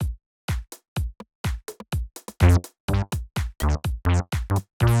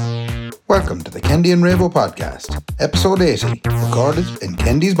Welcome to the Kendi and Ravo podcast, episode 80, recorded in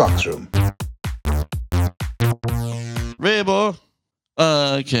Kendi's box room. Ravo,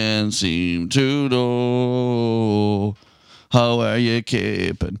 I can't seem to know how are you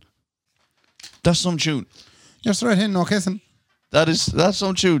keeping. That's some tune. You're straight in, no kissing. That's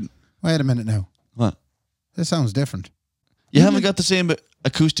some tune. Wait a minute now. What? This sounds different. You haven't got the same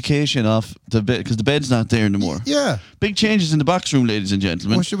acoustication off the bed because the bed's not there anymore. Yeah. Big changes in the box room, ladies and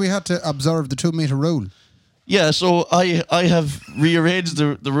gentlemen. Well, should we have to observe the 2 meter rule? Yeah, so I have rearranged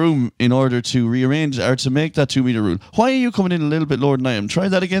the room in order to rearrange or to make that 2 meter rule. Why are you coming in a little bit lower than I am? Try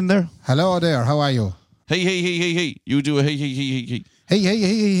that again there. Hello there, how are you? Hey. You do a hey.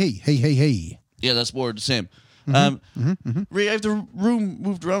 Hey. Yeah, that's more the same. Ray, I have the room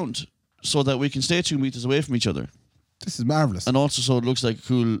moved around so that we can stay 2 meters away from each other. This is marvellous. And also so it looks like a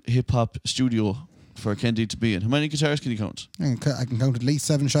cool hip-hop studio for Kendi to be in. How many guitars can you count? I can count at least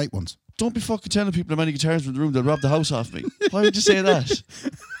 7 shite ones. Don't be fucking telling people how many guitars in the room. They'll rob the house off me. Why would you say that?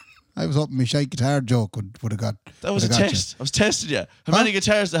 I was hoping my shite guitar joke would have got. That was a test. I was testing you. How many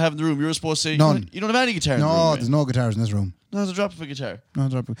guitars do I have in the room? You were supposed to say None. You don't have any guitars in the room. No, there's no guitars in this room. No, there's a drop of a guitar.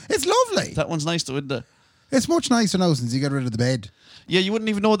 It's lovely. That one's nice though, isn't it? It's much nicer now since you got rid of the bed. Yeah, you wouldn't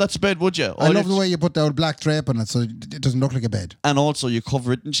even know that's a bed, would you? I love the way you put the old black drape on it so it doesn't look like a bed. And also you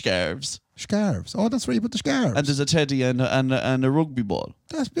cover it in scarves. Scarves. Oh, that's where you put the scarves. And there's a teddy and a rugby ball.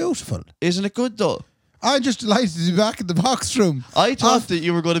 That's beautiful. Isn't it good though? I'm just delighted to be back in the box room. I thought that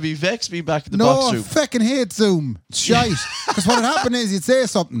you were going to be vexed me back in the box room. No, I fucking hate Zoom. It's shite. Because what would happen is you'd say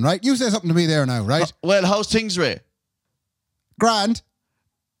something, right? You say something to me there now, right? Well, how's things, Ray? Grand.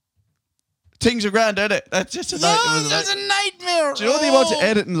 Things are grand, isn't it? That's just a That's a nightmare. Do you know the amount of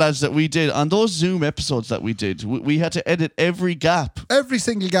editing, lads, that we did on those Zoom episodes that we did? We had to edit every gap. Every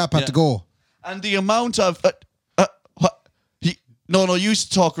single gap had to go. And the amount of... No, you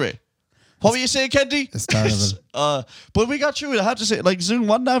used to talk, Ray. What were you saying, Kendi? It's terrible. But we got through it. I have to say, like, Zoom,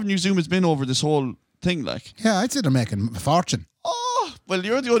 what an avenue Zoom has been over this whole thing, like. Yeah, I'd say they're making a fortune. Oh, well,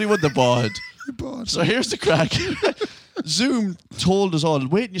 you're the only one that bought. So here's the crack. Zoom told us all,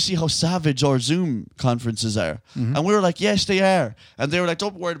 wait and you see how savage our Zoom conferences are. And we were like, yes, they are. And they were like,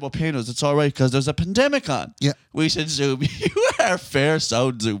 don't worry about paying us. It's all right because there's a pandemic on. Yeah. We said, Zoom, you are fair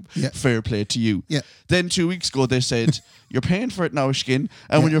sound, Zoom. Yeah. Fair play to you. Yeah. Then 2 weeks ago, they said, you're paying for it now, Skin.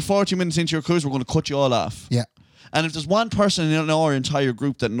 And when you're 40 minutes into your cruise, we're going to cut you all off. Yeah. And if there's one person in our entire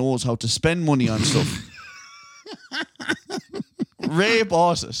group that knows how to spend money on stuff, Ray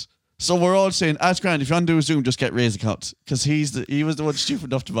bought it. So we're all saying, that's grand, if you want to do a Zoom, just get Ray's account. Because he was the one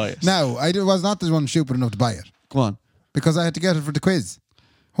stupid enough to buy it. No, I was not the one stupid enough to buy it. Go on. Because I had to get it for the quiz.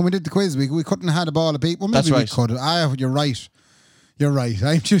 When we did the quiz, we couldn't have had a ball of people. Maybe That's right. we could. You're right. You're right.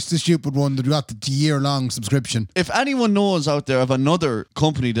 I'm just the stupid one that got the year-long subscription. If anyone knows out there of another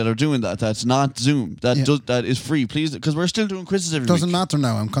company that are doing that, that's not Zoom, that is free, please, because we're still doing quizzes every Doesn't week. matter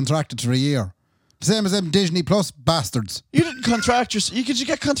now. I'm contracted for a year. Same as them Disney Plus bastards. You didn't contract you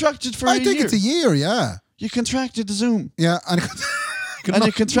get contracted for a year. I think it's a year, yeah. You contracted the Zoom. Yeah, and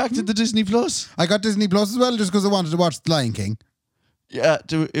You contracted the Disney Plus. I got Disney Plus as well just because I wanted to watch The Lion King. Yeah,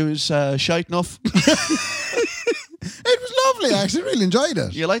 it was shite enough. It was lovely. I actually really enjoyed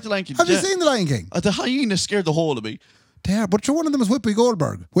it. You like The Lion King? Have you seen The Lion King? The hyena scared the whole of me. Yeah, but one of them was Whoopi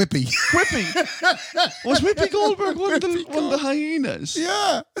Goldberg. Whoopi. Was Whoopi Goldberg one of the hyenas?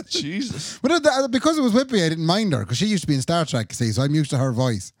 Yeah. Jesus. But because it was Whoopi, I didn't mind her because she used to be in Star Trek, see, so I'm used to her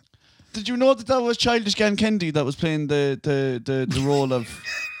voice. Did you know that was Childish Kendi that was playing the role of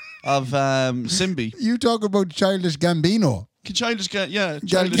Simbi? You talk about Childish Gambino. Childish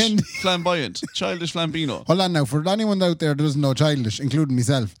Kendi. Flamboyant. Childish Flambino. Hold on now, for anyone out there that doesn't know Childish, including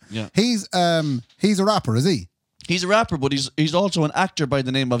myself, yeah. He's a rapper, is he? He's a rapper, but he's also an actor by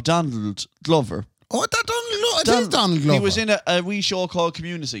the name of Donald Glover. Oh, that Donald Glover. He was in a wee show called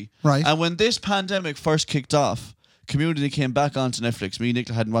Community. Right. And when this pandemic first kicked off, Community came back onto Netflix. Me and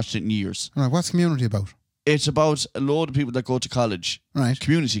Nicola hadn't watched it in years. Right, what's Community about? It's about a load of people that go to college. Right.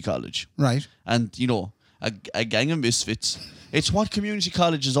 Community college. Right. And, a gang of misfits. It's what community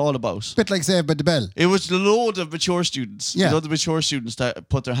college is all about. Bit like Saved by the Bell. It was a load of mature students. Yeah. The mature students that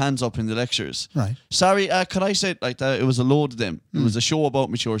put their hands up in the lectures. Right. Sorry, can I say it like that? It was a load of them. It was a show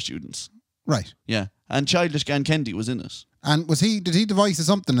about mature students. Right. Yeah. And Childish Kendi was in it. And did he devise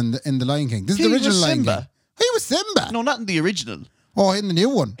something in the Lion King? This is the original Lion Simba. King. He was Simba. No, not in the original. Oh, in the new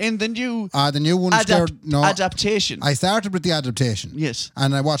one. In the new The new one adaptation. I started with the adaptation. Yes.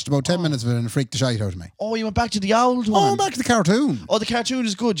 And I watched about 10 minutes of it and it freaked the shite out of me. Oh, you went back to the old one. Oh, back to the cartoon. Oh, the cartoon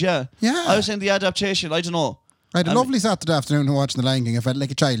is good, yeah. Yeah. I was saying the adaptation, I don't know. I had a lovely Saturday afternoon watching The Lion King. I felt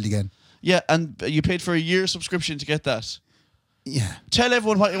like a child again. Yeah, and you paid for a year subscription to get that. Yeah. Tell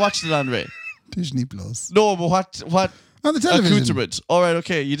everyone what you watched it on, Ray. Disney Plus. No, but what On the television. accoutrement? All right,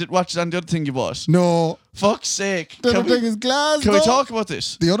 okay. You didn't watch it on the other thing you bought. No. Fuck's sake. The Can other thing is glass. we though. talk about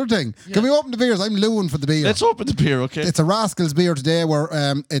this? The other thing. Can we open the beers? I'm looing for the beer. Let's open the beer, okay? It's a Rascals beer today where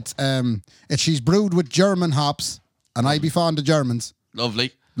it's she's brewed with German hops, and I be fond of Germans.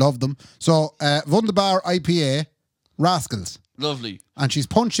 Lovely. Love them. So Wunderbar IPA, Rascals. Lovely. And she's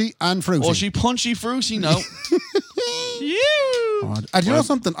punchy and fruity. Oh, she punchy fruity now. You. And you know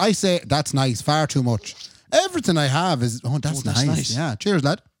something? I say that's nice, far too much. Everything I have is, that's nice. Yeah. Cheers,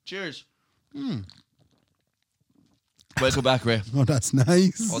 lad. Cheers. Welcome back, Ray. Oh, that's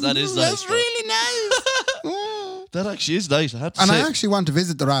nice. Oh, that is nice. That's really nice. That actually is nice, I have to And say. I actually want to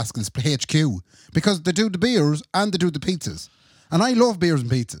visit the Rascals HQ because they do the beers and they do the pizzas. And I love beers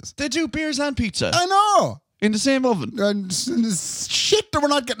and pizzas. They do beers and pizza I know. in the same oven. And it's shit that we're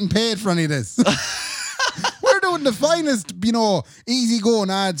not getting paid for any of this. We're doing the finest, easy-going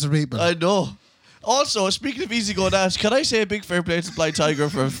ads for people. I know. Also, speaking of easy going ads, can I say a big fair play to Blind Tiger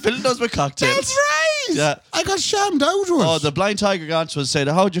for filling us with cocktails? That's right. Yeah. I got shammed out with Oh, the Blind Tiger got to us and said,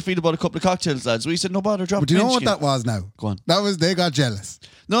 how'd you feel about a couple of cocktails, lads? We said, no bother, drop But do you know what Minskin." that was now? Go on. That was they got jealous.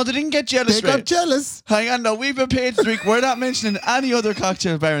 No, they didn't get jealous, They Ray. got jealous. Hang on, now, we've been paid to drink. We're not mentioning any other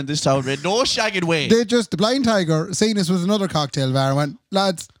cocktail bar in this town, Ray. No shagging way. The Blind Tiger seen us with another cocktail bar and went,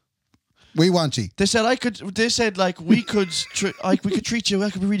 lads, we want you. They said we could treat you.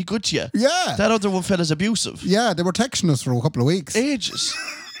 That could be really good to you. Yeah. That other one fella's abusive. Yeah, they were texting us for a couple of weeks. Ages.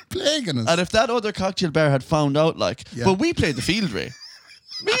 Plaguing us. And if that other cocktail bar had found out, Yeah. but we played the field, Ray.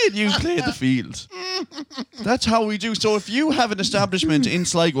 Me and you played the field. That's how we do. So if you have an establishment in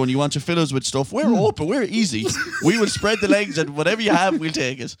Sligo and you want to fill us with stuff, we're open. We're easy. We will spread the legs and whatever you have, we'll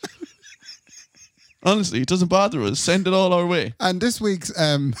take it. Honestly, it doesn't bother us. Send it all our way. And this week's,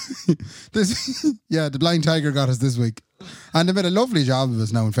 the Blind Tiger got us this week. And they made a lovely job of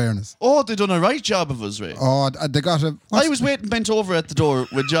us now, in fairness. Oh, they done a right job of us, Ray. Oh, they got a... I was waiting bent over at the door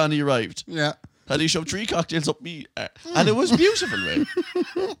when Johnny arrived. Yeah. And he shoved 3 cocktails up me. And it was beautiful, Ray.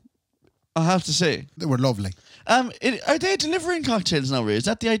 I have to say. They were lovely. Are they delivering cocktails now, Ray? Is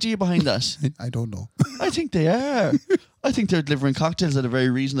that the idea behind that? I don't know. I think they are. I think they're delivering cocktails at a very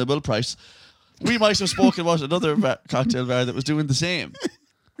reasonable price. We might have spoken about another cocktail bar that was doing the same.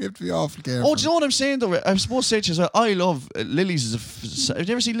 We have to be awful careful. Oh, do you know what I'm saying though? I'm supposed to say to you as well, I love Lily's. Have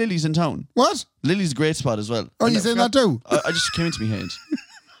you ever seen Lily's in town? What? Lily's a great spot as well. Oh, And you I saying forgot- that too? I just came into my head.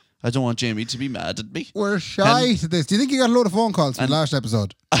 I don't want Jamie to be mad at me. We're shy to this. Do you think you got a load of phone calls from the last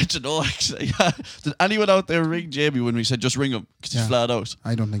episode? I don't know, actually. Did anyone out there ring Jamie when we said just ring him? Because he's flat out.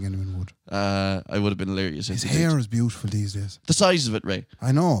 I don't think anyone would. I would have been hilarious. His hair is beautiful these days. The size of it, Ray.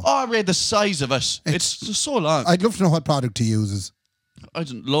 I know. Oh, Ray, the size of it. It's just so long. I'd love to know what product he uses. I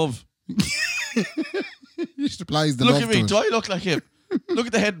didn't love. He supplies the Look love at me. to Do it. I look like him? Look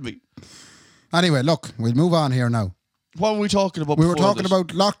at the head of me. Anyway, look, we'll move on here now. What were we talking about We were before talking this? about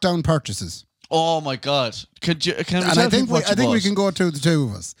lockdown purchases. Oh, my God. Can we And tell I think people what you I think we bought? can go through the two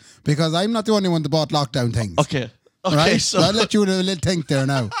of us because I'm not the only one that bought lockdown things. Okay. Okay, Right? so... I'll let you have a little think there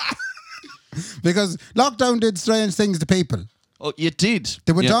now. Because lockdown did strange things to people. Oh, you did.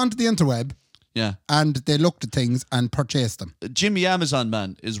 They went yeah. onto the interweb Yeah. and they looked at things and purchased them. Jimmy Amazon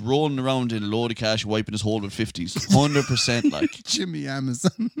man is rolling around in a load of cash, wiping his hole with 50s. 100% like. Jimmy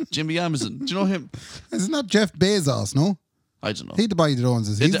Amazon. Jimmy Amazon. Do you know him? It's not Jeff Bezos, no? I don't know. He's the boy that owns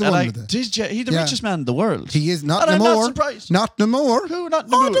us. He's the one with it. He's the Yeah. richest man in the world. He is not And no I'm more. not surprised. Not no more. Who not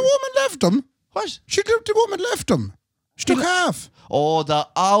no Oh, more? the woman left him. What? The woman left him. She took half. Oh, the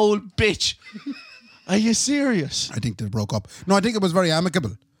owl bitch. Are you serious? I think they broke up. No, I think it was very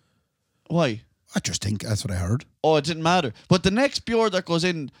amicable. Why? I just think that's what I heard. Oh, it didn't matter. But the next Bjorn that goes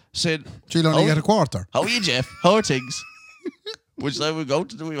in said, She'll only "Oh, get a quarter. How are you, Jeff? How are things?" Which I would go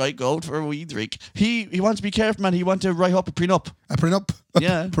to. We might go out for a wee drink. He wants to be careful, man. He wants to write up a prenup. A prenup.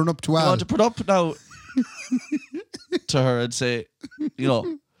 Yeah. Prenup to He Al. wants to put up now to her and say,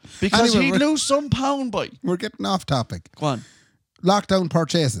 because Anyway, he'd we're- lose some pound, boy. We're getting off topic. Go on. Lockdown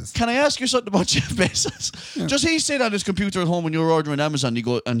purchases. Can I ask you something about Jeff Bezos? Just he sit on his computer at home when you're ordering Amazon, you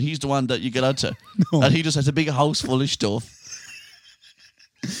go, and he's the one that you get onto, and he just has a big house full of stuff.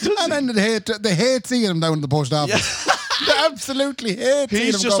 And then they hate seeing him down in the post office. They absolutely hate seeing him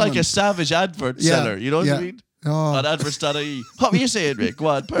He's just like coming. a savage advert Yeah, seller. You know what yeah. I mean? Oh. On adverts.ie. What were you saying, Rick? Go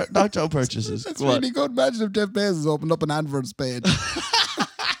on. Lockdown purchases. That's Go on. really good. Imagine if Jeff Bezos opened up an adverts page.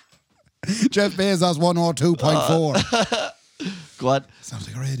 Jeff Bezos 102.4. Go on. Sounds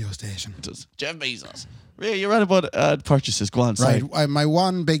like a radio station. Does Jeff Bezos. Ray, you're right about purchases. Go on. Sorry. Right. My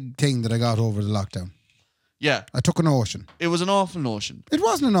one big thing that I got over the lockdown. Yeah. I took a notion. It was an awful notion. It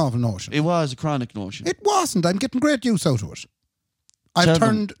wasn't an awful notion. It was a chronic notion. It wasn't. I'm getting great use out of it. I've Tell them.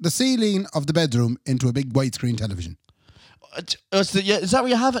 turned the ceiling of the bedroom into a big widescreen television. Is that where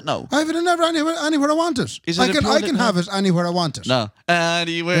you have it now? I have it anywhere I want it. Is it I a can pure- have it anywhere I want it. No.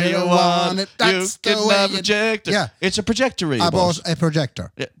 Anywhere you You want want it, it, you that's the can way have a you- projector. Yeah. It's a projector. I bought a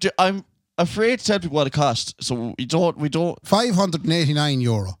projector. I'm afraid to tell people what it costs, so we don't.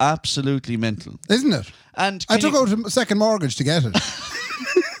 €589. Absolutely mental. Isn't it? And I can took out a second mortgage to get it.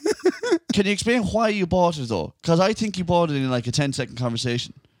 Can you explain why you bought it though? Because I think you bought it in like a 10-second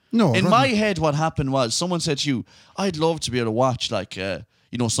conversation. No. In it my wasn't. head, what happened was someone said to you, "I'd love to be able to watch like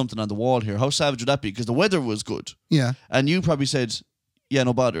something on the wall here. How savage would that be? Because the weather was good." Yeah. And you probably said, "Yeah,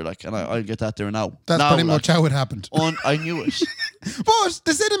 no bother." Like, and I'll get that there now. That's now, pretty like, much how it happened. I knew it. But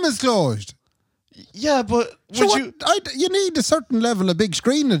the cinema's closed. Yeah, but So would you need a certain level of big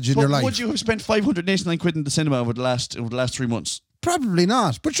screenage in your life. would you have spent £589 in the cinema over the last 3 months? Probably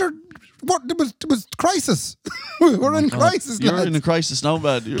not. But there was crisis. We're in crisis, You're lads. in a crisis now,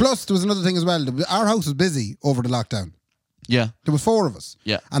 man. Plus, there was another thing as well. Our house was busy over the lockdown. Yeah, There was 4 of us.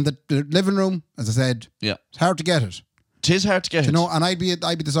 Yeah. And the living room, as I said, yeah. it's hard to get it. Tis hard to get. You know, and I'd be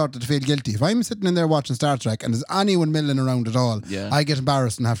the sort to feel guilty. If I'm sitting in there watching Star Trek and there's anyone milling around at all, Yeah. I get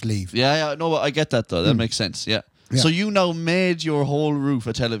embarrassed and have to leave. Yeah. No, I get that though. That makes sense. Yeah. Yeah. So you now made your whole roof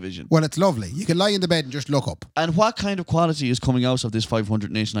a television. Well, it's lovely. You can lie in the bed and just look up. And what kind of quality is coming out of this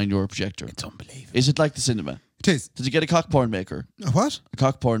 €589 projector? It's unbelievable. Is it like the cinema? It is. Did you get a cock porn maker? A what? A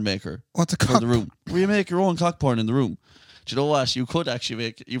cock porn maker What's a for cock? the room? Where you make your own cock porn in the room? Do you know what? You could actually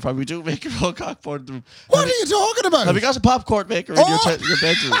make. You probably do make your own cock porn in the room. What are you talking about? Have you got a popcorn maker in Oh! your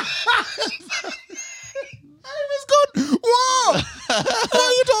bedroom? I was good. Whoa! What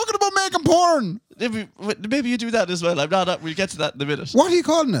are you talking about making porn? Maybe you do that as well. I'm not. We'll get to that in a minute. What are you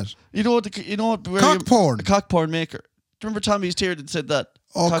calling it? You know where Cock porn. A cock porn maker. Do you remember Tommy's Tiernan said that?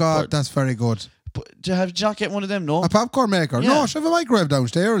 Oh, Cock God, porn. that's very good. But did you not get one of them? No. A popcorn maker? Yeah. No, I should have a microwave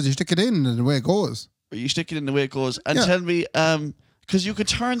downstairs. You stick it in and away it goes. You stick it in the way it goes, and Yeah. tell me, because you could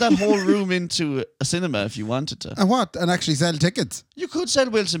turn that whole room into a cinema if you wanted to. And what? And actually sell tickets. You could sell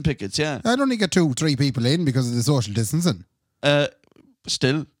Wilson Pickets, yeah. I'd only get 2-3 people in because of the social distancing.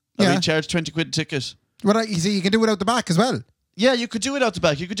 Still, Yeah. we charge £20 a ticket. But you see, you can do it out the back as well. Yeah, you could do it out the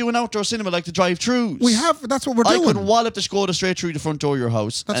back. You could do an outdoor cinema like the drive-thrus. That's what we're I doing. could wallop the Skoda straight through the front door of your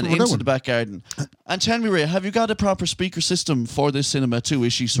house That's and what we're into doing. the back garden. And tell me, Ray, have you got a proper speaker system for this cinema too?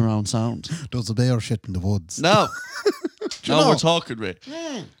 Is she surround sound? Does a bear shit in the woods? No. you No, know? we're talking, Ray.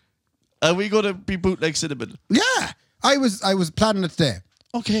 Are we going to be bootleg cinema? Yeah. I was planning it today.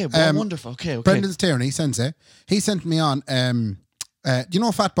 Okay, well, wonderful. Okay. Brendan's Tierney, Sensei, he sent me on, you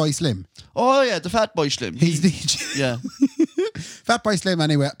know Fat Boy Slim? Oh, yeah, the Fat Boy Slim. He's DJ. Yeah. Fat Boy Slim,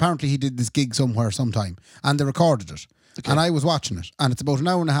 anyway, apparently he did this gig somewhere sometime and they recorded it. And I was watching it and it's about an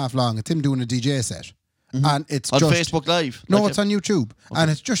hour and a half long. It's him doing a DJ set. And it's On just... Facebook Live. No, Like it's on YouTube. And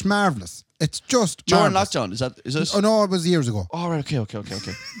it's just marvellous. It's just during marvellous. lockdown. Is this? Oh, no, it was years ago. Oh, right,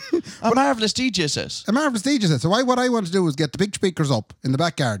 okay. A marvellous DJ set. A marvellous DJ set. So what I want to do is get the big speakers up in the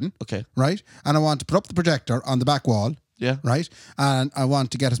back garden. Okay. Right? And I want to put up the projector on the back wall. Yeah. Right? And I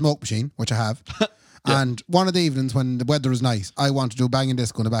want to get a smoke machine, which I have. And one of the evenings when the weather is nice, I want to do banging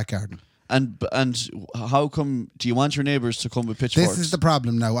disco in the back garden. And how come, do you want your neighbours to come with pitchforks? This is the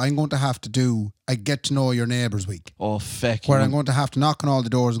problem now. I'm going to have to do a get to know your neighbours week. Oh, feck. Where you I'm going to have to knock on all the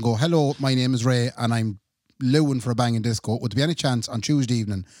doors and go, hello, my name is Ray and I'm looing for a banging disco. Would there be any chance on Tuesday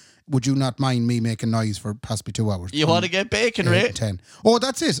evening, would you not mind me making noise for possibly 2 hours? You want to get bacon, 8 Ray? and 10. Oh,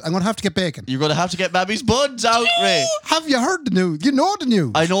 that's it. I'm going to have to get bacon. You're going to have to get Mammy's buns out, Ray. Have you heard the news? You know the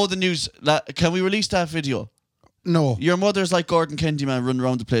news. I know the news. Can we release that video? No. Your mother's like Gordon Kennedy, man, running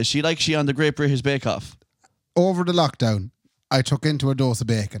around the place. She on the Great British Bake Off. Over the lockdown, I took into a dose of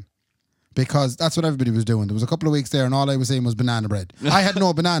bacon because that's what everybody was doing. There was a couple of weeks there and all I was saying was banana bread. I had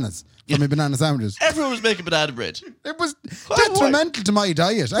no bananas for my banana sandwiches. Everyone was making banana bread. It was Why? detrimental to my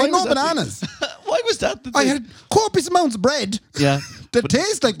diet. I Why had no was that bananas. Why was that the I thing? had copious amounts of bread Yeah. that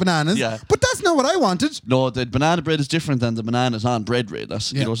taste like bananas, Yeah. but that's not what I wanted. No, the banana bread is different than the bananas on bread, Ray.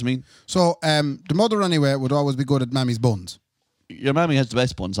 You know what I mean? So the mother anyway would always be good at Mammy's buns Your mammy has the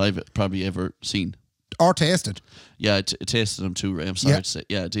best buns I've probably ever seen. or tasted. Yeah, it tasted them too, Ray. I'm sorry Yeah. to say.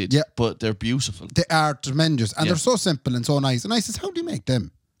 Yeah, it did. Yeah. But they're beautiful. They are tremendous and Yeah. they're so simple and so nice. And I says, how do you make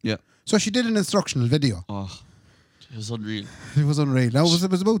them? Yeah. So she did an instructional video. Oh, it was unreal. It was unreal. Now, it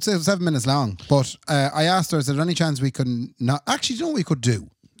was about 7 minutes long. But I asked her, is there any chance we could not... Actually, you know what we could do?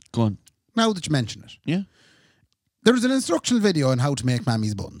 Go on. Now that you mention it. Yeah. There is an instructional video on how to make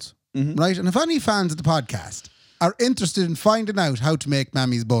Mammy's buns. Right? And if any fans of the podcast are interested in finding out how to make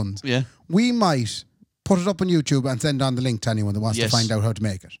Mammy's buns, Yeah. we might put it up on YouTube and send on the link to anyone that wants to Yes. find out how to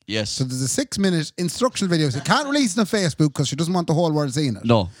make it. Yes. So there's a 6-minute instructional video. She can't release it on Facebook because she doesn't want the whole world seeing it.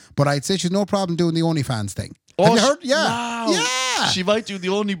 No. But I'd say she's no problem doing the OnlyFans thing. Oh, Have you heard? Yeah. Wow. Yeah. She might do the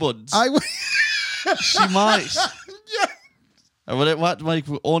only buns. I would. She might. Yeah. Or what like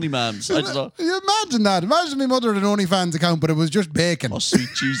only mams. I don't know. You imagine that. Imagine my mother had an OnlyFans account, but it was just bacon. Oh, sweet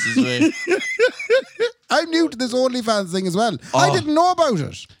Jesus, way. I'm new to this OnlyFans thing as well. I Oh. didn't know about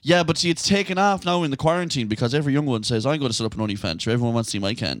it. Yeah, but see, it's taken off now in the quarantine because every young one says, I'm going to set up an OnlyFans. So everyone wants to see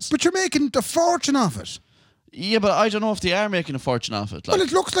my cans. But you're making a fortune off it. Yeah, but I don't know if they are making a fortune off it. Like, Well,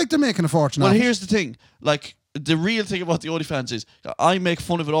 it looks like they're making a fortune well, off it. here's the thing. Like, the real thing about the OnlyFans is I make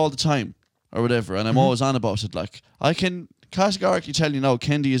fun of it all the time or whatever, and I'm always on about it. Like, I can categorically tell you now,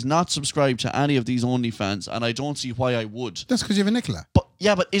 Kendi is not subscribed to any of these OnlyFans, and I don't see why I would. That's because you have a Nicola. But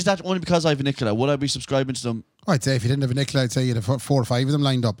yeah, but is that only because I have a Nicola? Would I be subscribing to them? I'd say if you didn't have a Nicola, I'd say you'd have 4 or 5 of them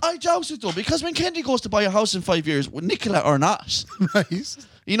lined up. I doubt it though, because when Kendi goes to buy a house in 5 years, with Nicola or not, Right.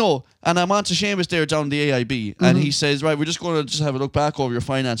 you know, and I'm on to Seamus there down the AIB, and he says, right, we're just going to just have a look back over your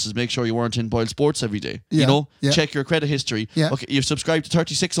finances, make sure you weren't in Boyle Sports every day. Yeah, You know, yeah. check your credit history. Yeah. Okay, you've subscribed to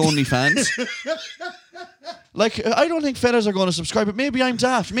 36 OnlyFans. Like, I don't think fellas are going to subscribe, but maybe I'm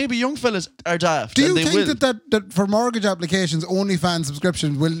daft. Maybe young fellas are daft. Do you and they think will. that for mortgage applications, OnlyFans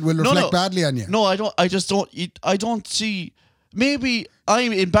subscriptions will reflect badly on you? No, I don't. I just don't. I don't see. Maybe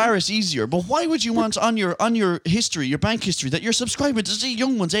I'm embarrassed easier, but why would you want on your history, your bank history, that you're subscribing to see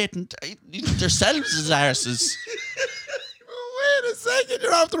young ones eating themselves as arses? Wait a second,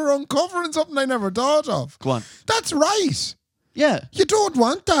 you're after uncovering something I never thought of. Go on. That's right. Yeah. You don't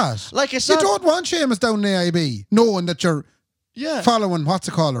want that. Like it's You not. don't want Seamus down the AIB knowing that you're Yeah. following what's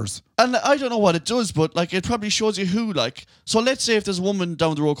it callers. And I don't know what it does, but like it probably shows you who. Like, so let's say if there's a woman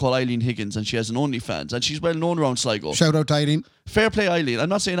down the road called Eileen Higgins and she has an OnlyFans and she's well known around Sligo. Shout out to Eileen. Fair play, Eileen. I'm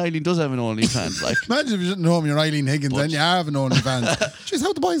not saying Eileen does have an OnlyFans, like. Imagine if you didn't know him, you're Eileen Higgins, and you have an OnlyFans. Jeez,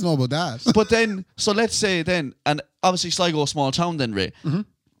 how the boys know about that? But then, so let's say then, and obviously Sligo a small town then, Ray.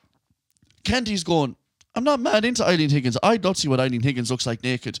 Kenty's going, I'm not mad into Eileen Higgins. I'd love to see what Eileen Higgins looks like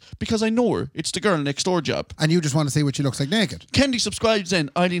naked because I know her. It's the girl next door job. And you just want to see what she looks like naked. Kendy subscribes then,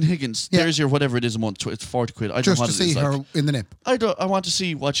 Eileen Higgins. Yeah. There's your whatever it is a month, it's 40 quid. I don't Just know to what it see is, her like. in the nip. I want to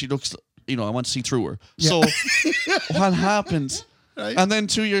see what she looks like. You know, I want to see through her. Yeah. So what happens? Right. And then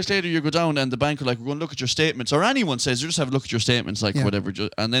 2 years later, you go down and the bank are like, we're going to look at your statements. Or anyone says, you just have a look at your statements, like Yeah. whatever.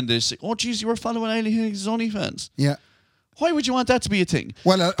 And then they say, oh, geez, you were following Eileen Higgins' OnlyFans. Yeah. Why would you want that to be a thing?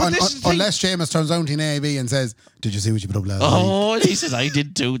 Well, But this is the thing. unless Seamus turns around to an AIB and says, did you see what you put up last night? Oh, he says, I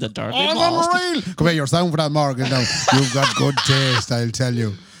did do the dirty Oh, bastard." I'm real. Come here, you're sound for that mortgage now. You've got good taste, I'll tell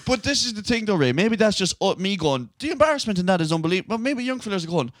you. But this is the thing though, Ray. Maybe that's just me going, the embarrassment in that is unbelievable. But maybe young fellas are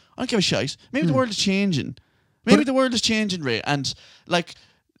going, I don't give a shite. Maybe the world is changing. Maybe the world is changing, Ray. And like,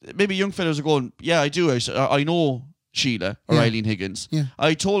 maybe young fellas are going, yeah, I do. I know Sheila or Yeah. Eileen Higgins. Yeah.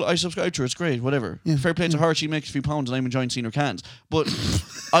 I subscribed to her. It's great, whatever. Yeah. Fair play to her. She makes a few pounds and I'm enjoying seeing her cans. But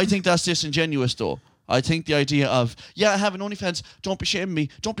I think that's disingenuous though. I think the idea of, yeah, I have an OnlyFans, don't be shaming me.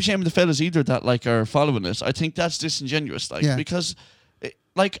 Don't be shaming the fellas either that like are following this. I think that's disingenuous. Like, Yeah. because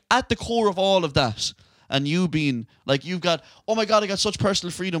like at the core of all of that, and you being like, you've got, oh my God, I got such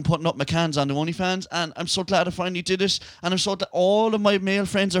personal freedom putting up my cans on the OnlyFans, and I'm so glad I finally did it, and I'm so glad all of my male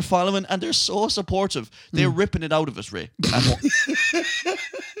friends are following, and they're so supportive. They're ripping it out of us, Ray.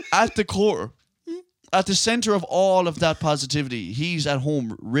 At the core, at the center of all of that positivity, he's at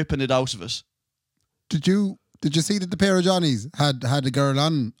home ripping it out of us. Did you see that the pair of Johnnies had a girl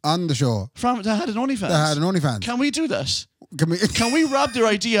on the show From that had an OnlyFans. that had an OnlyFans? Can we do that? Can we? Can we rob their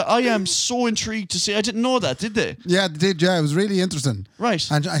idea? I am so intrigued to see. I didn't know that, did they? Yeah, they did. Yeah, it was really interesting. Right.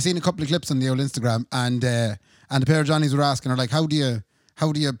 And I seen a couple of clips on the old Instagram, and the pair of Johnnies were asking her like, how do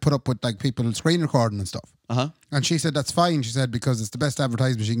you put up with like people screen recording and stuff? Uh-huh. And she said that's fine. She said because it's the best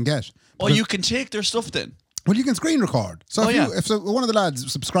advertisement she can get. Oh, you can take their stuff then. Well, you can screen record. So Oh, if, yeah. if one of the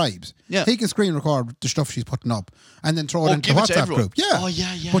lads subscribes, Yeah. he can screen record the stuff she's putting up and then throw it Oh, into the give it to WhatsApp everyone. group. Yeah. Oh,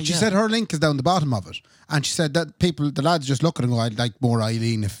 yeah, But she yeah. said her link is down the bottom of it. And she said that the lads just look at it and go, I'd like more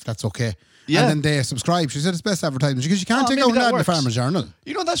Eileen if that's okay. Yeah. And then they subscribe. She said it's best advertisement because you can't Oh, take maybe out an that ad in the works. Farmer's Journal.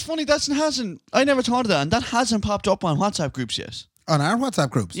 You know, that's funny. I never thought of that. And that hasn't popped up on WhatsApp groups yet. On our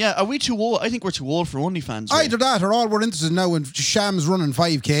WhatsApp groups. Yeah, are we too old? I think we're too old for OnlyFans. Ray. Either that or all we're interested now in Shams running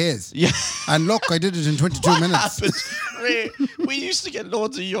 5Ks. Yeah. And look, I did it in 22 What minutes. happened? Ray, we used to get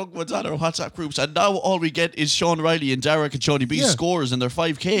loads of young ones on our WhatsApp groups, and now all we get is Sean Riley and Derek and Johnny B Yeah. scores in their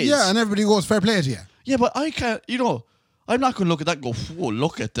 5Ks. Yeah, and everybody goes fair play to you. Yeah, but I can't, I'm not going to look at that and go, whoa,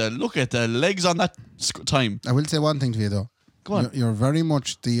 look at the legs on that time. I will say one thing to you though. Go on. You're very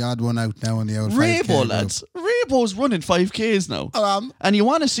much the odd one out now on the old 5K Raybo, group. lads. Raybo. Raybo's running 5Ks now. And you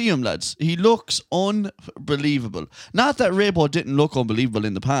want to see him, lads. He looks unbelievable. Not that Raybo didn't look unbelievable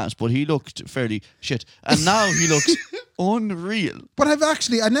in the past, but he looked fairly shit. And now he looks unreal. But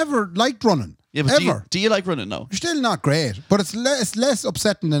I never liked running. Yeah, but ever. do you like running now? Still not great, but it's less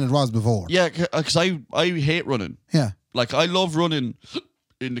upsetting than it was before. Yeah, because I hate running. Yeah. Like, I love running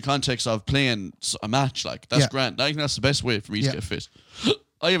in the context of playing a match. Like, that's Yeah. grand. I think that's the best way for me Yeah. to get fit.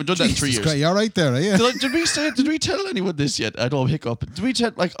 I haven't done that in 3 years. You're right there, yeah. Did we tell anyone this yet? I don't hiccup. Did we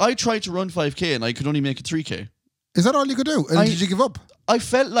tell, like, I tried to run 5K and I could only make it 3K. Is that all you could do? And did you give up? I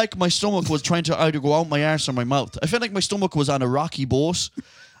felt like my stomach was trying to either go out my arse or my mouth. I felt like my stomach was on a rocky boat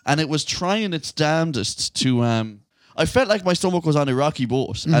and it was trying its damnedest to I felt like my stomach was on a rocky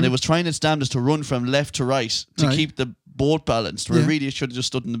boat and it was trying its damnedest to run from left to right to Right. keep the boat balanced, where really it should have just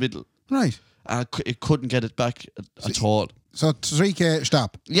stood in the middle. Right. It couldn't get it back at all. So 3K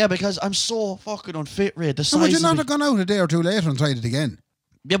stop. Yeah, because I'm so fucking unfit, Ray. The So would size you of not me- have gone out a day or two later and tried it again?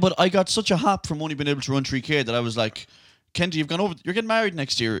 Yeah, but I got such a hop from only being able to run 3K that I was like, Kenty, you're getting married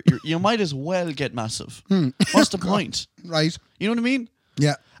next year. You might as well get massive. What's the point? Right. You know what I mean?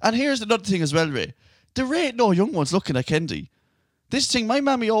 Yeah. And here's another thing as well, Ray. There ain't no young ones looking at Kenty. This thing, my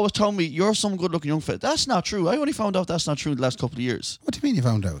mammy always told me, you're some good looking young fella. That's not true. I only found out that's not true in the last couple of years. What do you mean you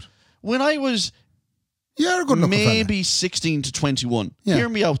found out? When I was You're a good looking maybe 16 to 21. Yeah. Hear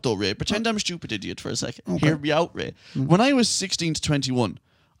me out though, Ray. Pretend I'm a stupid idiot for a second. Hear me out, Ray. When I was 16 to 21,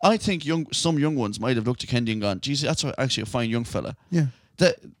 I think some young ones might have looked at Kenty and gone, geez, that's actually a fine young fella. Yeah.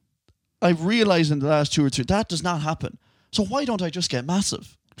 That I've realised in the last 2 or 3, that does not happen. So why don't I just get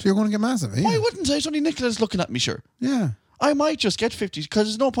massive? So you're going to get massive, eh? Why wouldn't I? It's only Nicholas looking at me, sure. Yeah. I might just get 50 because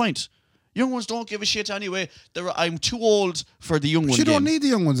there's no point. Young ones don't give a shit anyway. I'm too old for the young But one you don't game. need the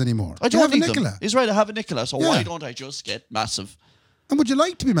young ones anymore. I You don't have a need Nicola. them. He's right, I have a Nicola, so Yeah. why don't I just get massive? And would you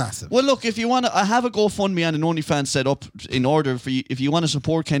like to be massive? Well, look, if you want to, I have a GoFundMe and an OnlyFans set up in order for you. If you want to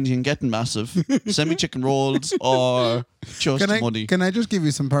support Kenty and getting massive, send me chicken rolls or just money. Can I just give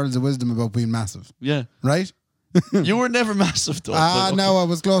you some pearls of wisdom about being massive? Yeah. Right? You were never massive though. but- No, I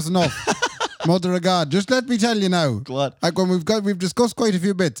was close enough. Mother of God, just let me tell you now. Go on. Like when we've discussed quite a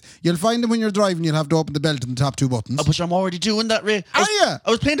few bits. You'll find them when you're driving. You'll have to open the belt and the top two buttons. But I'm already doing that, Ray. Are ya?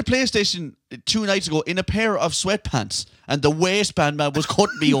 I was playing the PlayStation 2 nights ago in a pair of sweatpants, and the waistband, man, was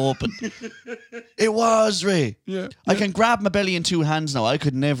cutting me open. It was, Ray. Yeah. I can grab my belly in 2 hands now. I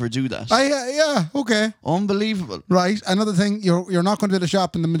could never do that. Yeah, okay. Unbelievable. Right. Another thing, you're not going to be able to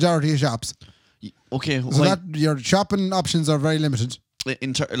shop in the majority of shops. Okay, So why- that your shopping options are very limited.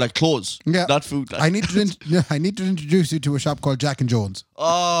 like clothes, Yeah. not food. Like. I need to introduce you to a shop called Jack and Jones.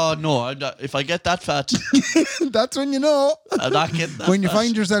 Oh no! I'm not, if I get that fat, That's when you know. I'm not getting that. When you fat.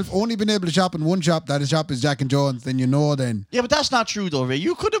 find yourself only being able to shop in one shop, that shop is Jack and Jones, then you know then. Yeah, but that's not true though, Ray.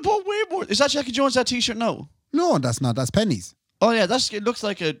 You could have bought way more. Is that Jackie Jones that T-shirt? No. No, that's not. That's pennies. Oh yeah, it looks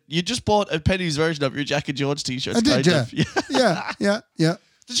like you just bought a Penny's version of your Jackie Jones T-shirt. I did, kind yeah. of. Yeah.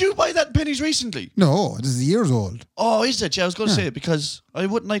 Did you buy that in Penny's recently? No, this is years old. Oh, is it? Yeah, I was going to say it because I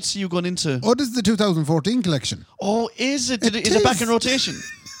wouldn't like to see you going into. Oh, this is the 2014 collection. Oh, is it? It Is it back is. in rotation?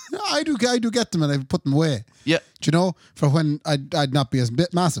 I do get them and I put them away. Yeah. Do you know, for when I'd not be as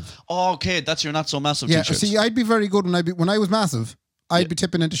bit massive. Oh, okay, that's your not so massive Yeah, T-shirts. see, I'd be very good when I was massive. I'd be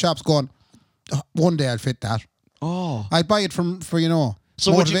tipping into shops going, "Oh, one day I'll fit that. Oh, I'd buy it for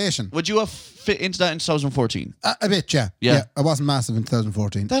so motivation. Would you have fit into that in 2014? A bit, yeah. Yeah. I wasn't massive in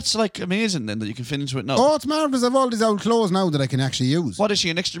 2014. That's like amazing then that you can fit into it now. Oh, it's marvellous. I've all these old clothes now that I can actually use. What is she?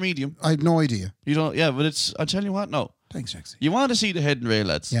 An extra medium? I had no idea. You don't? Yeah, but it's. I tell you what, no. Thanks, Jaxie. You want to see the head and rail,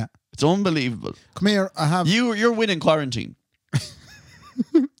 lads? Yeah. It's unbelievable. Come here, I have... You're winning quarantine.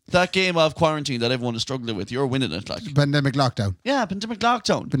 That game of quarantine that everyone is struggling with, you're winning it. Like, Pandemic lockdown. yeah, pandemic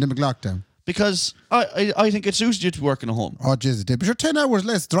lockdown. Pandemic lockdown. Because I think it suits you to be working at home. Oh, jeez, it did. But you're 10 hours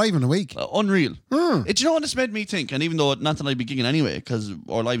less driving a week. Unreal. Hmm. Do you know what this made me think? And even though not that I'd be gigging anyway, because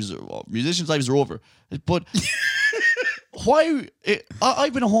musicians' lives are over. But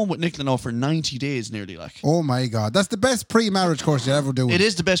I've been at home with Nicola now for 90 days nearly. Like, Oh, my God. That's the best pre-marriage course you'll ever do. it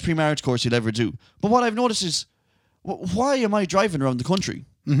is the best pre-marriage course you'll ever do. But what I've noticed is, why am I driving around the country?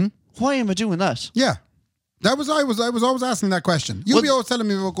 Mm-hmm. Why am I doing that? Yeah. I was always asking that question. You'd Well- be always telling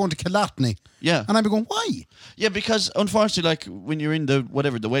me about going to Killarney. Yeah. And I'd be going, why? Yeah, because unfortunately, like when you're in the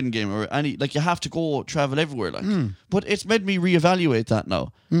wedding game or any, like you have to go travel everywhere. Like, but it's made me reevaluate that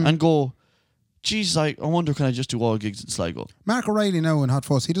now and go, geez, I wonder can I just do all gigs in Sligo? Mark O'Reilly now in Hot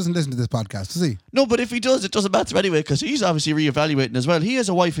Fuzz, he doesn't listen to this podcast, does he? No, but if he does, it doesn't matter anyway because he's obviously reevaluating as well. He has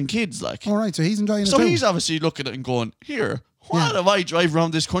a wife and kids, like, All right, so he's enjoying it so too. he's obviously looking at it and going, here, what have I drive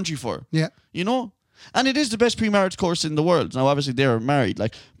around this country for? Yeah. You know, and it is the best pre-marriage course in the world. Now, obviously, they're married,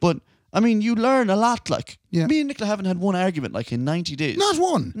 like, but I mean, you learn a lot. Like Yeah. me and Nicola haven't had one argument like in 90 days. Not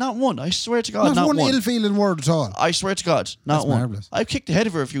one. Not one. I swear to God, Not one one. ill-feeling word at all. I swear to God, not That's one. marvellous. I've kicked the head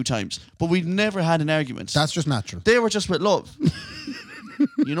of her a few times, but we've never had an argument. That's just natural. They were just with love.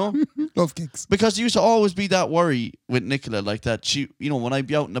 You know? Love kicks. Because there used to always be that worry with Nicola, like that she, you know, when I'd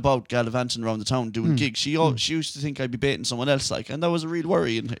be out and about gallivanting around the town doing gigs, she used to think I'd be baiting someone else, like, and that was a real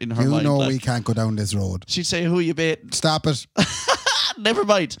worry in her You mind. know like. we can't go down this road. She'd say, "Who are you baiting?" Stop it. Never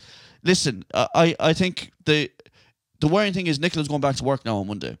mind. Listen, I think the worrying thing is Nicola's going back to work now on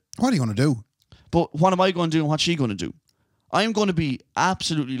Monday. What are you going to do? But what am I going to do and what's she going to do? I'm going to be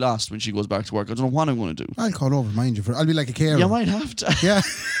absolutely lost when she goes back to work. I don't know what I'm going to do. I'll call over, mind you. I'll be like a carer. You might have to. Yeah.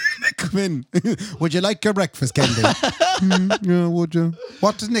 Come in. Would you like your breakfast, Kendi? Yeah, would you?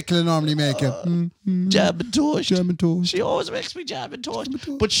 What does Nicola normally make you? Jam and toast. Jam and toast. She always makes me jam and toast.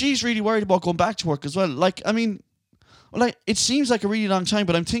 But she's really worried about going back to work as well. Like, I mean, like it seems like a really long time,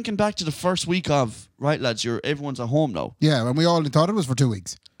 but I'm thinking back to the first week of, right, lads, everyone's at home now. Yeah, and we all thought it was for 2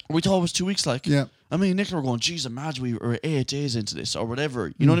 weeks. We thought it was 2 weeks, like. Yeah. I mean, Nicola were going, geez, imagine we were 8 days into this or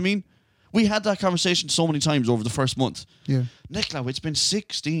whatever. You know what I mean? We had that conversation so many times over the first month. Yeah. Nicola, it's been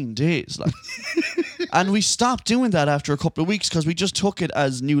 16 days. Like. And we stopped doing that after a couple of weeks because we just took it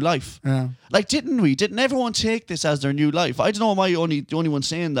as new life. Yeah. Like, didn't we? Didn't everyone take this as their new life? I don't know, am I the only one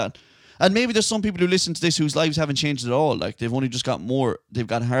saying that? And maybe there's some people who listen to this whose lives haven't changed at all. Like, they've only just got they've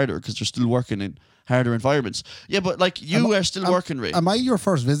got harder because they're still working in harder environments. Yeah, but like, you are still working, Ray. Am I your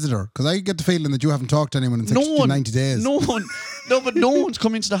first visitor? Because I get the feeling that you haven't talked to anyone in 90 days. No one. No, but no one's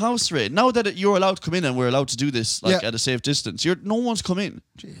come into the house, Ray. Now that you're allowed to come in and we're allowed to do this, like, Yeah. at a safe distance, no one's come in.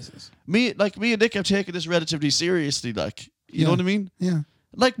 Jesus. Me and Nick have taken this relatively seriously, like, you know what I mean? Yeah.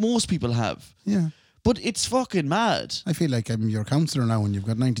 Like most people have. Yeah. But it's fucking mad. I feel like I'm your counsellor now and you've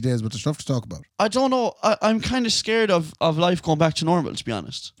got 90 days worth of stuff to talk about. I don't know. I'm kind of scared of life going back to normal, to be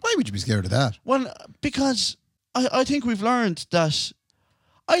honest. Why would you be scared of that? Well, because I think we've learned that.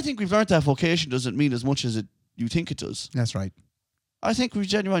 I think we've learned that vocation doesn't mean as much as you think it does. That's right. I think we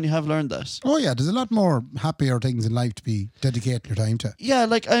genuinely have learned that. Oh yeah, there's a lot more happier things in life to be dedicating your time to. Yeah,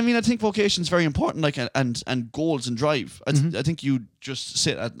 like, I mean, I think vocation's very important, like, and goals and drive. I think you'd just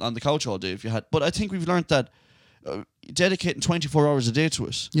sit on the couch all day if you had. But I think we've learned that dedicating 24 hours a day to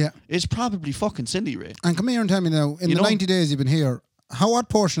it is probably fucking silly, Ray. And come here and tell me now, in the 90 days you've been here, what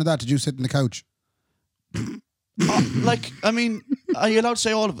portion of that did you sit on the couch? Like, I mean, are you allowed to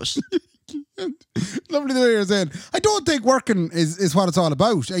say all of us? Lovely the way you're saying. I don't think working is what it's all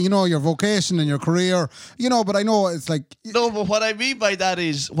about. You know, your vocation and your career. You know, but I know it's like No, but what I mean by that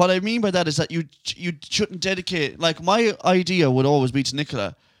is that you shouldn't dedicate. Like, my idea would always be to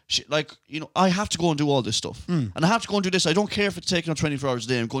Nicola. Like, you know, I have to go and do all this stuff, and I have to go and do this. I don't care if it's taking up 24 hours a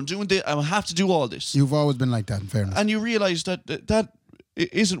day. I'm going doing this. I have to do all this. You've always been like that, in fairness. And you realise that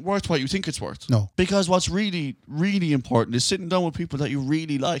it isn't worth what you think it's worth. No. Because what's really, really important is sitting down with people that you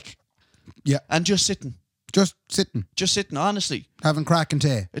really like. Yeah. And just sitting. Just sitting. Just sitting, honestly. Having crack and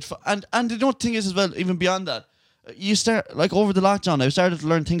tea. And the other thing is as well, even beyond that, you start, like, over the lockdown, I started to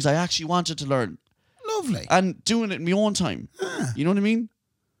learn things I actually wanted to learn. Lovely. And doing it in my own time. You know what I mean?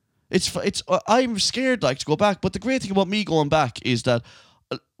 I'm scared, like, to go back. But the great thing about me going back is that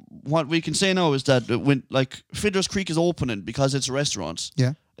what we can say now is that when, like, Fiddler's Creek is opening because it's a restaurant.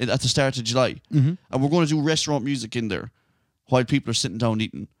 Yeah. At the start of July. And we're going to do restaurant music in there while people are sitting down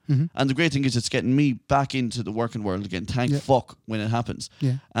eating. And the great thing is it's getting me back into the working world again. Thank fuck when it happens.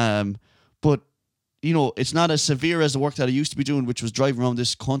 Yeah. But, you know, it's not as severe as the work that I used to be doing, which was driving around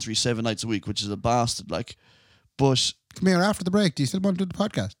this country 7 nights a week, which is a bastard, like. But Come here, after the break, do you still want to do the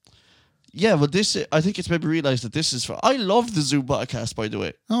podcast? yeah, well, I think it's maybe realised that this is for. I love the Zoom podcast, by the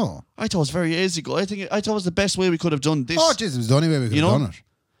way. Oh. I thought it was very easy go. I thought it was the best way we could have done this. Oh, jeez, it was the only way we could have done it.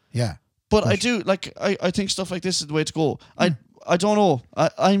 Yeah. But I do, like, I think stuff like this is the way to go. I don't know.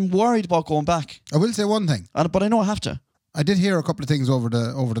 I'm worried about going back. I will say one thing. But I know I have to. I did hear a couple of things over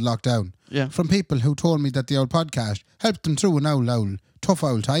the lockdown. Yeah. From people who told me that the old podcast helped them through an old tough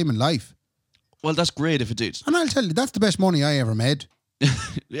old time in life. Well, that's great if it did. And I'll tell you, that's the best money I ever made.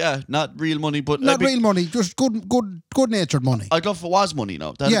 Yeah, not real money, but Not real money, just good-natured money. I'd love if it was money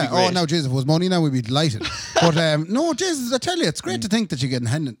now. That'd Yeah, be great. oh, now, Jesus, if it was money, now we'd be delighted. But, no, Jesus, I tell you, it's great to think that you can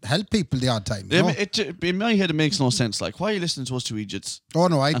help people the odd time. You know? In my head, it makes no sense. Like, why are you listening to us two idiots? Oh,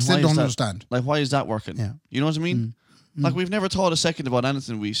 no, I And still why is don't that- understand. Like, why is that working? Yeah. You know what I mean? Like, we've never thought a second about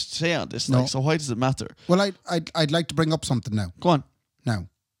anything we say on this. Like, No. so why does it matter? Well, I'd like to bring up something now. Go on. Now,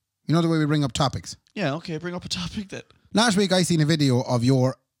 you know the way we bring up topics? Yeah, okay, bring up a topic then. Last week, I seen a video of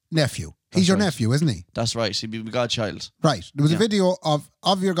your nephew. He's your right. nephew, isn't he? That's right. He'd be my godchild. Right. There was a Yeah. video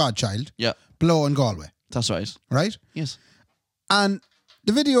of your godchild, Yeah, Blow in Galway, that's right. right? Yes. And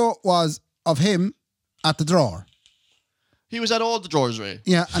The video was of him at the drawer. He was at all the drawers, Ray.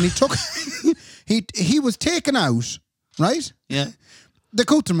 Yeah, and he took he was taking out, right? Yeah. The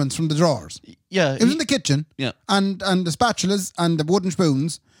accoutrements from the drawers. Yeah. It was in the kitchen. Yeah. And the spatulas and the wooden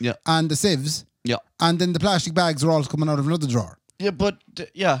spoons. Yeah. And the sieves. Yeah. And then the plastic bags are all coming out of another drawer. Yeah, but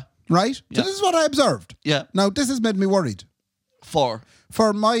yeah. Right? So Yeah. this is what I observed. Yeah. Now, this has made me worried For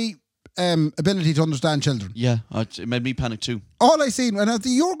my ability to understand children. yeah, it made me panic too. All I seen, and I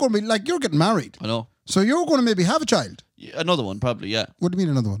think you're going to be like, you're getting married. I know. So you're going to maybe have a child. Yeah, another one, probably. Yeah. What do you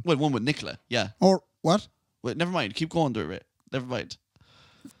mean another one? Well, one with Nicola. Yeah. Or what? Wait, never mind. Keep going there, Ray. Never mind.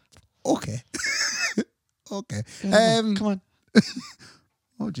 Okay. Okay. Come on.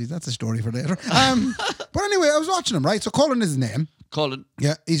 Oh, geez, that's a story for later. But anyway, I was watching him, right? So Colin is his name. Colin.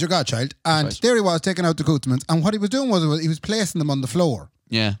 Yeah, he's your godchild. And Right. there he was taking out the accoutrements. And what he was doing was he was placing them on the floor.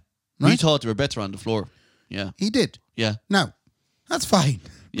 Yeah. We Right. thought they were better on the floor. Yeah. He did. Yeah. Now, that's fine.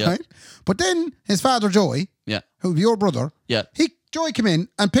 Yeah. Right? But then his father, Joey, Yeah. who's your brother, Yeah. Joey came in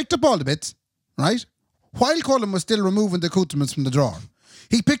and picked up all the bits, right? While Colin was still removing the accoutrements from the drawer.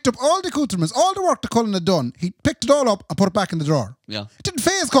 He picked up all the accoutrements, all the work that Colin had done. He picked it all up and put it back in the drawer. Yeah. It didn't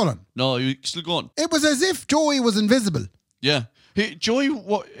faze Colin. No, you still going. It was as if Joey was invisible. Yeah. Joey,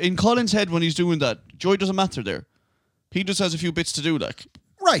 in Colin's head when he's doing that, Joey doesn't matter there. He just has a few bits to do, like.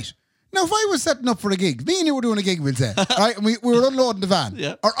 Right. Now, if I was setting up for a gig, me and you were doing a gig, we'll say, right? And we were unloading the van.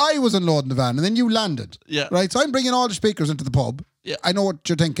 Yeah. Or I was unloading the van, and then you landed. Yeah. Right? So I'm bringing all the speakers into the pub. Yeah. I know what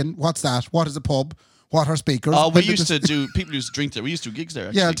you're thinking. What's that? What is a pub? What are speakers? Oh, When did this- people used to drink there. We used to do gigs there,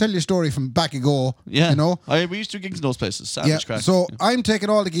 actually. Yeah, I'll tell you a story from back ago. Yeah. You know? We used to do gigs in those places. Yeah. Sandwich crack. So I'm taking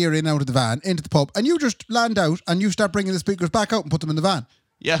all the gear in out of the van, into the pub, and you just land out and you start bringing the speakers back out and put them in the van.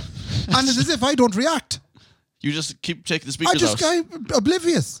 Yeah. And it's as if I don't react. You just keep taking the I speakers just out. go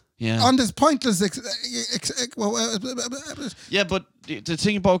oblivious. Yeah. On this pointless. Yeah, but the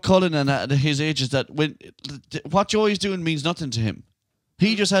thing about Colin and at his age is that what Joey's doing means nothing to him.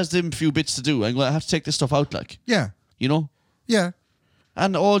 He just has them few bits to do. I'm going to have to take this stuff out, like. Yeah. You know? Yeah.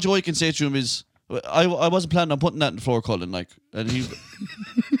 And all Joey can say to him is, I wasn't planning on putting that in the floor, Colin, like. And he,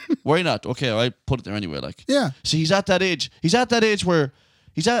 why not? Okay, I put it there anyway, like. Yeah. See, he's at that age. He's at that age where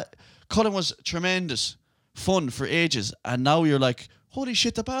Colin was tremendous fun for ages, and now you're like, holy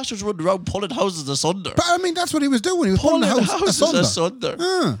shit, the bastard's running around pulling houses asunder. But I mean, that's what he was doing. He was pulling the house houses asunder.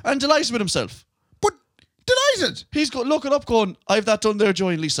 asunder. And delighted with himself. But delighted. He's looking up going, I've that done there,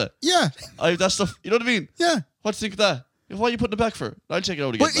 Joey and Lisa. Yeah. I've that stuff. You know what I mean? Yeah. What do you think of that? Why are you putting it back for? I'll check it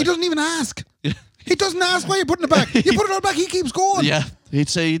out again. But he doesn't even ask. He doesn't ask why you're putting it back. You put it all back, he keeps going. Yeah. He'd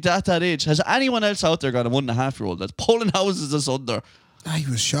say at that age, has anyone else out there got a 1.5-year-old that's pulling houses asunder? I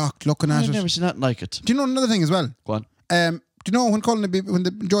was shocked looking at I've it. never seen nothing like it. Do you know another thing as well? Go on. Do you know when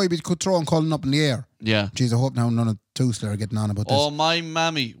the Joey could throw and Colin up in the air? Yeah. Jeez, I hope now none of Toosler are getting on about this. Oh, my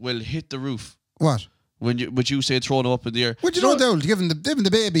mammy will hit the roof What? when you say throwing him up in the air. Would you know, Dole, giving the baby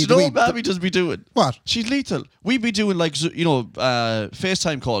Do you the know wee... what mammy does be doing? What? She's lethal. We'd be doing like,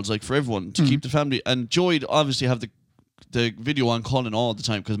 FaceTime calls like for everyone to keep the family. And Joey'd obviously have the video on Colin all the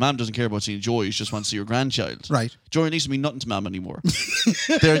time because Mam doesn't care about seeing Joey. She just wants to see her grandchild. Right. Joey and Lisa mean nothing to Mam anymore.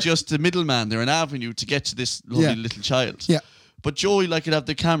 They're just the middleman. They're an avenue to get to this lovely little child. Yeah. But Joey could have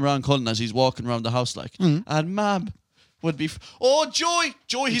the camera on Colin as he's walking around the house like. And Mam would be, oh, Joey,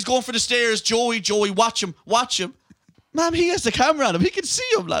 he's going for the stairs. Joey, watch him. Mam, he has the camera on him. He can see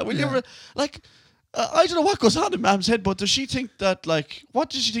him. Like, will you ever, like, I don't know what goes on in Mam's head, but does she think that, like, what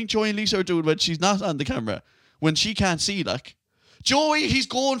does she think Joey and Lisa are doing when she's not on the camera? When she can't see, like, Joey, he's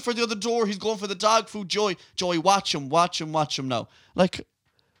going for the other door. He's going for the dog food. Joey, watch him now. Like,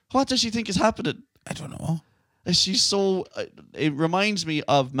 what does she think is happening? I don't know. She's so. It reminds me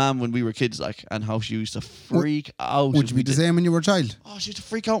of Mam when we were kids, like, and how she used to freak out. Would you be the same when you were a child? Oh, she used to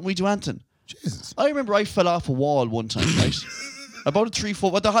freak out when we do anything. Jesus. I remember I fell off a wall one time, right? About a 3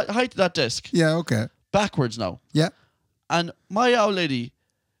 foot, at the height of that desk. Yeah, okay. Backwards now. Yeah. And my old lady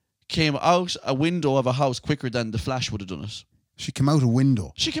came out a window of a house quicker than the Flash would have done it. She came out a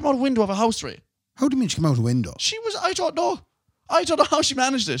window. She came out a window of a house, Ray. How do you mean she came out a window? I don't know how she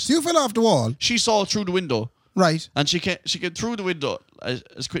managed it. So you fell off the wall. She saw through the window. Right. And she came through the window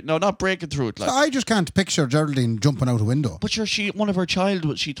as quick. No, not breaking through it. Like. I just can't picture Geraldine jumping out a window. But one of her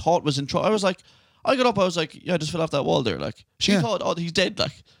child, she thought was in trouble. I got up, I was like, yeah, I just fell off that wall there. Like, she thought, oh, he's dead.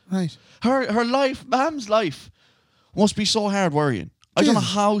 Like, right. Her life, Mam's life, must be so hard worrying. I don't know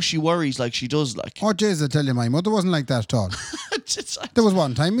how she worries like she does. Like, oh, jeez, I tell you, my mother wasn't like that at all. There was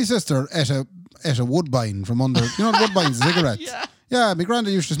one time my sister ate a woodbine from under. You know, woodbine's a cigarette. Yeah. Yeah, my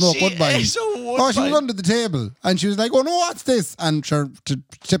granddad used to smoke she woodbine. ate a Oh, she was under the table and she was like, oh no, what's this? And sure,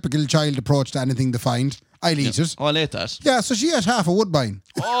 typical child approach to anything they find. I'll eat it. Oh, I'll eat that. Yeah, so she had half a woodbine.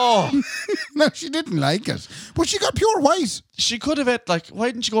 Oh, No, she didn't like it. But she got pure white. she could have ate, like, why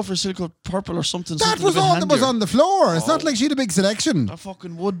didn't you go for a silk purple or something? That something was a bit all that was handier? on the floor. It's not like she had a big selection. A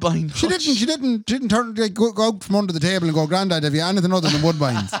fucking woodbine. She didn't turn like, go out from under the table and go, Grandad, have you anything other than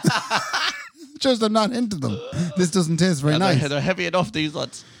woodbines? Just I'm not into them. This doesn't taste very And nice. they're heavy enough, these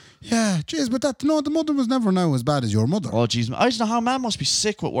ones. Yeah, jeez, but the mother was never now as bad as your mother. Oh, jeez. I don't know how man must be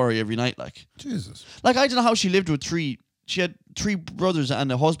sick with worry every night, like. Jesus. Like, I don't know how she lived with she had 3 brothers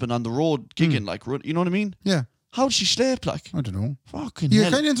and a husband on the road gigging, like, you know what I mean? Yeah, How did she sleep, like? I don't know. Fucking You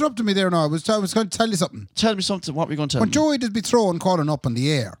hell. kind of interrupted me there now. I was going to tell you something. Tell me something, what were you going to tell When me? Joey did be throwing Colin up in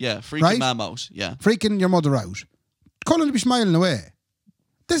the air. Yeah, freaking right? mam out, yeah. Freaking your mother out. Colin would be smiling away.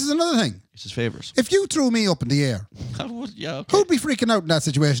 This is another thing. It's his favourite. If you threw me up in the air, Yeah, okay. who'd be freaking out in that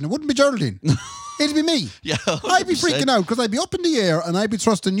situation? It wouldn't be Geraldine. It'd be me. Yeah, I'd be 100%. freaking out because I'd be up in the air and I'd be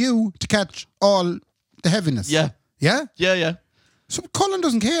trusting you to catch all the heaviness. Yeah. Yeah? Yeah, yeah. So Colin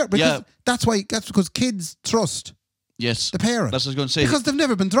doesn't care because Yeah. that's because kids trust Yes. the parent. That's what I was going to say. Because they've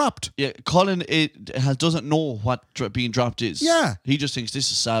never been dropped. Yeah, Colin doesn't know what being dropped is. Yeah. He just thinks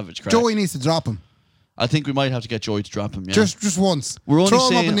this is savage crap. Joey needs to drop him. I think we might have to get Joey to drop him, yeah. Just once. We're only Throw him up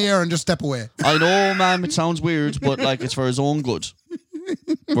saying- in the air and just step away. I know, ma'am, it sounds weird, but like it's for his own good.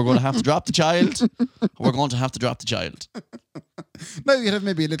 We're going to have to drop the child. We're going to have to drop the child. Now you'd have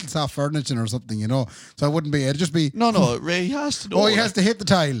maybe a little soft furniture or something, you know. So it wouldn't be. It'd just be. No, Ray has to know. Oh, he has to hit the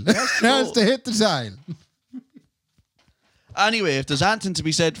tile. He has to hit the tile. Anyway, if there's anything to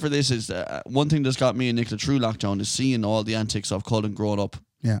be said for this is one thing that's got me and Nicola through lockdown is seeing all the antics of Colin growing up.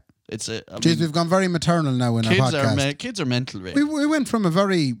 Yeah. It's a I Jeez, mean, we've gone very maternal now in our podcast. kids are mental, Ray. We went from a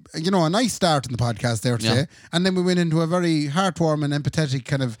very, a nice start in the podcast there today, Yeah. and then we went into a very heartwarming, empathetic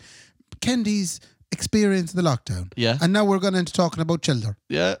kind of Kendy's experience of the lockdown. Yeah. And now we're going into talking about children.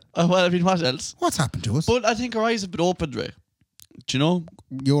 Yeah. Well, I mean, what else? What's happened to us? But I think our eyes have been opened, Ray. Do you know?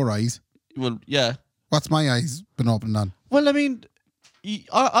 Your eyes. Well, yeah. What's my eyes been opened on? Well, I mean,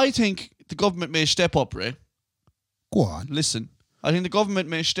 I think the government may step up, Ray. Go on. Listen, I think the government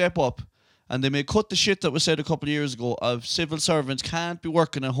may step up and they may cut the shit that was said a couple of years ago of civil servants can't be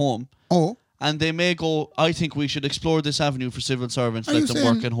working at home. Oh. And they may go, I think we should explore this avenue for civil servants, let them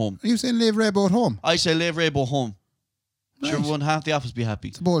work at home. Are you saying leave Raybo at home? I say leave Raybo home. Sure, Right. won't half the office be happy.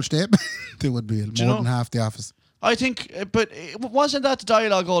 It's a bold statement. There would be you more know? than half the office. I think, but wasn't that the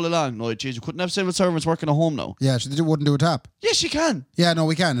dialogue all along? No, geez, you couldn't have civil servants working at home now. Yeah, they wouldn't do a tap. Yes, you can. Yeah, no,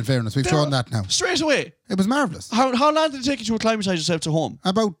 we can, in fairness. We've shown that now. Straight away. It was marvellous. How long did it take you to acclimatise yourself to home?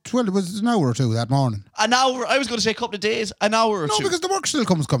 It was an hour or two that morning. An hour. I was going to say a couple of days. An hour or No, two. because the work still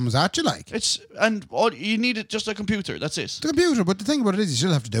comes at you, like. And all you need it just a computer. That's it. The computer, but the thing about it is you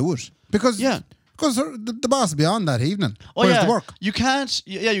still have to do it. Because the boss will be on that evening. Oh Where's yeah, the work? you can't.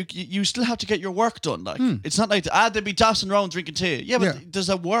 Yeah, you still have to get your work done. Like it's not like they'd be dossing around drinking tea. Yeah, but Yeah. there's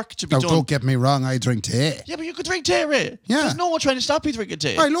a work to be Now, done. don't get me wrong, I drink tea. Yeah, but you could drink tea, Ray. Yeah. There's no one trying to stop you drinking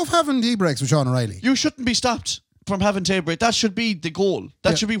tea. I love having tea breaks with Sean O'Reilly. You shouldn't be stopped from having tea break. That should be the goal.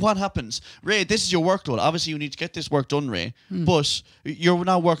 That Yeah. should be what happens. Ray, this is your workload. Obviously, you need to get this work done, Ray. But you're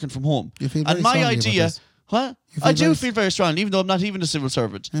now working from home. You feel and very my strongly about idea. this. What? You I feel do very- feel very strongly, even though I'm not even a civil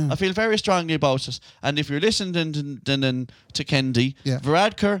servant. I feel very strongly about it. And if you're listening to Kendi, Yeah.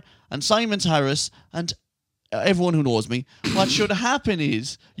 Varadkar, and Simons Harris, and everyone who knows me, what should happen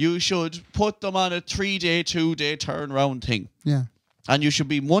is you should put them on a 3-day, 2-day turnaround thing. Yeah. And you should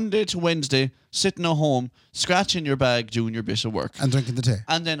be Monday to Wednesday sitting at home, scratching your bag, doing your bit of work. And drinking the tea.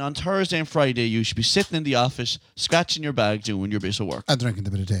 And then on Thursday and Friday, you should be sitting in the office, scratching your bag, doing your bit of work. And drinking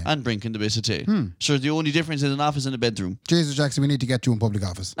the bit of tea. And drinking the bit of tea. Sure, the only difference is an office and a bedroom. Jesus Jackson, we need to get you in public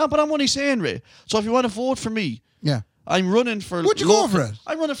office. No, but I'm only saying, Ray. So if you want to vote for me, Yeah. I'm running for... Would you go for it?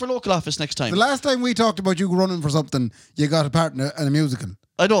 I'm running for local office next time. The last time we talked about you running for something, you got a part in a musical.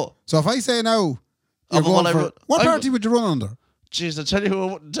 I know. So if I say now, you're but going what I for... run- What I'm- party would you run under? Jeez, I'll tell you who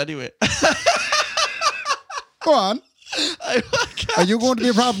I wouldn't anyway. Go on. I can't. Are you going to be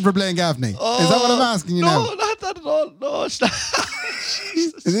a problem for Blaine Gaffney? Is that what I'm asking you no, now? not that at all. No, it's not.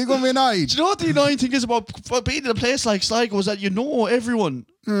 Is he going to be annoyed? Do you know what the annoying thing is about being in a place like Sligo is that you know everyone.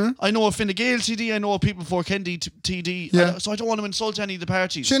 I know a Fine Gael TD, I know people for Kendi TD, Yeah. so I don't want to insult any of the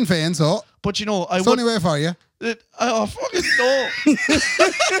parties. Sinn Féin, so. But you know, I It's would... only way for you. Oh, fucking no.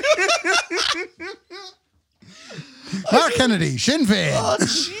 Mark Kennedy, Sinn Féin. Oh,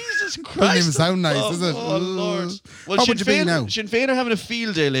 Jesus Christ. Doesn't even sound nice, oh, does it? Oh, Lord. Well, How Sinn would you be Féin, now? Sinn Féin are having a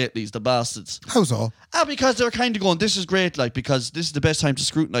field day lately, the bastards. How so? Because they're kind of going, this is great, like, because this is the best time to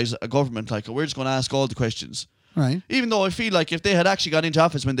scrutinise a government, like, we're just going to ask all the questions. Right. Even though I feel like if they had actually got into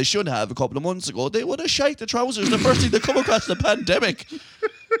office when they should have a couple of months ago, they would have shite the trousers the first thing they come across the pandemic.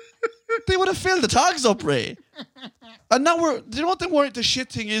 They would have filled the tags up, Ray. And now you know what the shit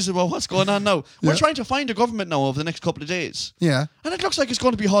thing is about what's going on now? We're trying to find a government now over the next couple of days. Yeah. And it looks like it's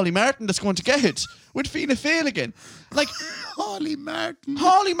going to be Holly Martin that's going to get it with Fianna Fáil again. Like, Holly Martin.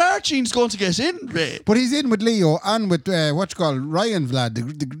 Holly Martin's going to get in, Ray. But he's in with Leo and with Ryan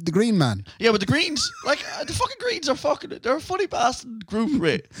Vlad, the Green Man. Yeah, but the Greens, the fucking Greens they're a funny bastard group,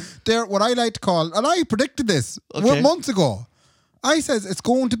 Ray. They're what I like to call, and I predicted this months ago. I said it's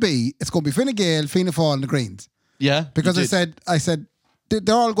going to be Fine Gael, Fianna Fáil and the Greens. Yeah. Because I said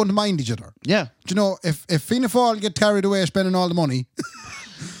they're all going to mind each other. Yeah. Do you know, if Fianna Fáil get carried away spending all the money,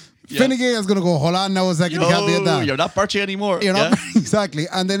 Fine Gael's going to go, hold on now a second, you can't be at that. You're not Bertie anymore. You're not, exactly.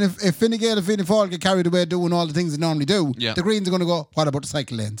 And then if Fine Gael and Fianna Fáil get carried away doing all the things they normally do, the Greens are going to go, what about the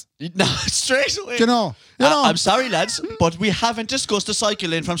cycle lanes? No, straight away. Do you know? I'm sorry, lads, but we haven't discussed the cycle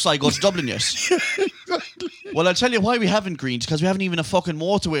lane from Sligo to Dublin yet. Well, I'll tell you why we haven't Greens, because we haven't even a fucking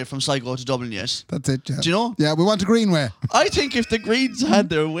motorway from Sligo to Dublin yet. That's it, yeah. Do you know? Yeah, we want a greenway. I think if the Greens had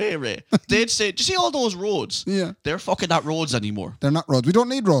their way, Ray, they'd say, do you see all those roads? Yeah. They're fucking not roads anymore. They're not roads. We don't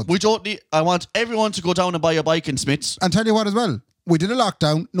need roads. I want everyone to go down and buy a bike in Smiths. And tell you what as well, we did a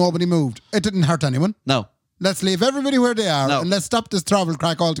lockdown, nobody moved. It didn't hurt anyone. No. Let's leave everybody where they are and let's stop this travel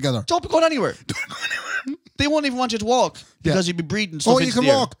crack altogether. Don't be going anywhere. They won't even want you to walk because you'd be breathing stuff into you can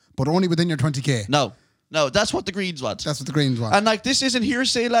the air. walk, but only within your 20k. No, that's what the Greens want. That's what the Greens want. And this isn't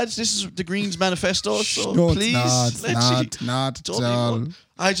hearsay, lads. This is the Greens manifesto. So no, please, it's not at all.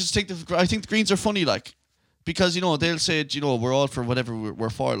 I just think the Greens are funny, because they'll say we're all for whatever we're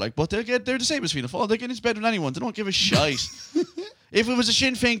for, but they're the same as Fianna Fáil. They get into bed with anyone. They don't give a shite. If it was a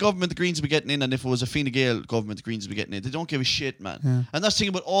Sinn Féin government, the Greens would be getting in, and if it was a Fine Gael government, the Greens would be getting in. They don't give a shit, man. Yeah. And that's the thing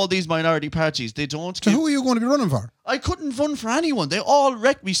about all these minority parties. They don't. So who are you going to be running for? I couldn't run for anyone. They all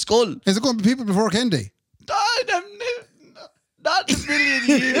wrecked me skull. Is it going to be people before Kennedy? Not in a million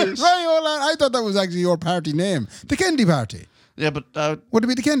years. Right, hold on. I thought that was actually your party name. The Kennedy Party. Yeah, but... would it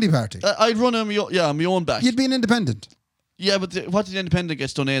be the Kennedy Party? I'd run on my own back. You'd be an independent. Yeah, but what the independent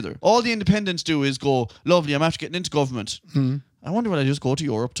gets done either. All the independents do is go, lovely, I'm after getting into government. I wonder will I just go to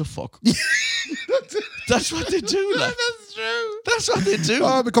Europe to fuck. That's what they do. That's true. That's what they do.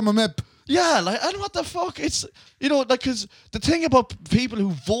 Oh, become a MEP. Yeah, and what the fuck? It's, because the thing about people who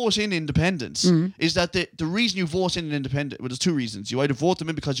vote in independence is that the reason you vote in an independent, there's two reasons. You either vote them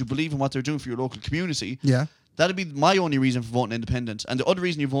in because you believe in what they're doing for your local community. Yeah. That'd be my only reason for voting independent. And the other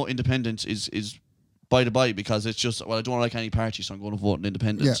reason you vote independent is by the by, because it's just, I don't like any party, so I'm going to vote in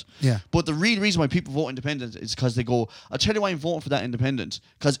independent. Yeah. But the real reason why people vote independent is because they go, I'll tell you why I'm voting for that independent,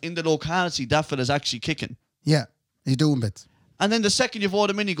 because in the locality, that fella's actually kicking. Yeah, he's doing bits. And then the second you vote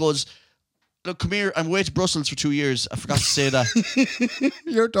him in, he goes, look, come here, I'm away to Brussels for 2 years. I forgot to say that.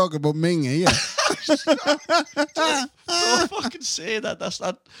 You're talking about Ming, yeah. Don't fucking say that. That's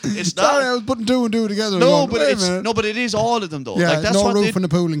not. It's Sorry, not. I was putting two and two together. No, but it is all of them though. Yeah, that's no what roof in the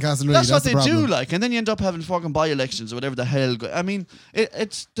pool in Castlereagh. That's what the they problem. do, and then you end up having fucking by-elections or whatever the hell. I mean,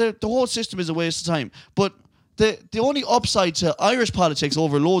 it's the whole system is a waste of time. But the only upside to Irish politics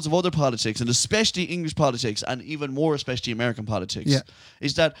over loads of other politics, and especially English politics, and even more especially American politics,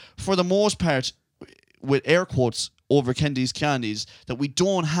 is that for the most part, with air quotes over Kennedy's candies, that we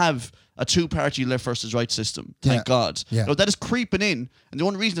don't have a two-party left versus right system. Thank God. Yeah. Now, that is creeping in, and the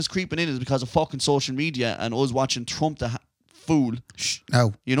only reason it's creeping in is because of fucking social media and us watching Trump the fool.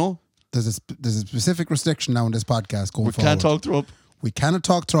 No. There's a specific restriction now in this podcast going forward. We can't talk Trump. We cannot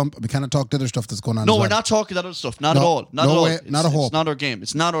talk Trump. We cannot talk the other stuff that's going on. No, we're not talking that other stuff. Not at all. Not no at all. Way, not a hope. It's not our game.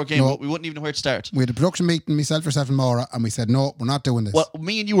 It's not our game. No. We wouldn't even know where to start. We had a production meeting, myself, yourself, and Maura, and we said, no, we're not doing this. Well,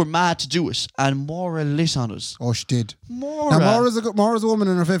 me and you were mad to do it, and Maura lit on us. Oh, she did. Maura. Now, Maura's a woman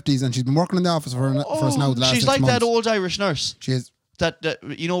in her 50s, and she's been working in the office for us now the last 6 months. She's like that old Irish nurse. She is. That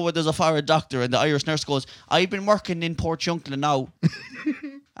where there's a foreign doctor, and the Irish nurse goes, I've been working in Port Junklin now,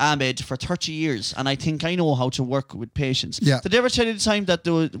 Ahmed, for 30 years, and I think I know how to work with patients. Yeah. Did they ever tell you the time that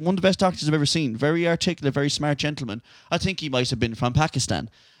one of the best doctors I've ever seen, very articulate, very smart gentleman, I think he might have been from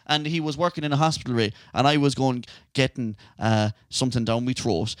Pakistan, and he was working in a hospital, Ray, and I was getting something down my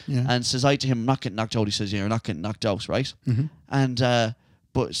throat, and says I to him, I'm not getting knocked out. He says, yeah, you're not getting knocked out, right? Mm-hmm. And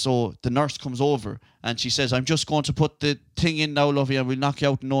but so the nurse comes over and she says, I'm just going to put the thing in now, lovey, and we'll knock you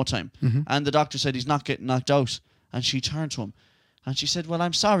out in no time. Mm-hmm. And the doctor said he's not getting knocked out. And she turned to him and she said, well,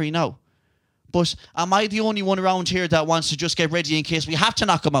 I'm sorry now, but am I the only one around here that wants to just get ready in case we have to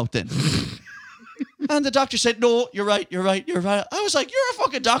knock him out then? And the doctor said, no, you're right. I was like, you're a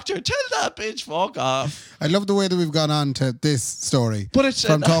fucking doctor. Tell that bitch, fuck off. I love the way that we've gone on to this story. But it's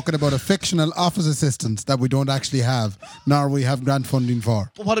from talking about a fictional office assistant that we don't actually have, nor we have grant funding for.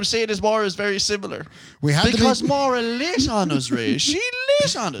 But what I'm saying is Maura is very similar. We had because Maura lit on us, Ray. She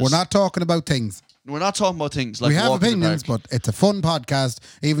lit on us. We're not talking about things. We're not talking about things like we have walking the opinions, park. but it's a fun podcast.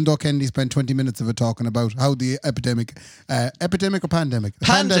 Even though Kennedy spent 20 minutes of it talking about how the epidemic or pandemic,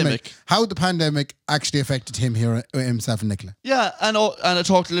 how the pandemic actually affected him here, himself and Nicola. Yeah, and I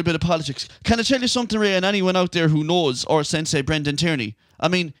talked a little bit of politics. Can I tell you something, Ray, and anyone out there who knows or Sensei Brendan Tierney? I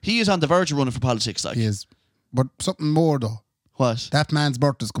mean, he is on the verge of running for politics. Like he is, but something more though. What? That man's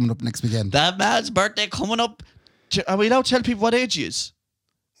birthday's coming up next weekend. That man's birthday coming up. Are we allowed to tell people what age he is?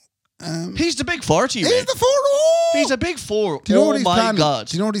 He's the big 40, He's Ray. the 4. Oh! He's a big 4. Do you know Oh what he's my planning? God.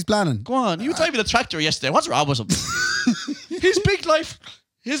 Do you know what he's planning? Go on. You were driving a tractor yesterday. What's wrong with him?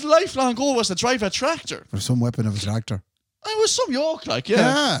 His lifelong goal was to drive a tractor. For some weapon of a tractor. I was some yoke, like,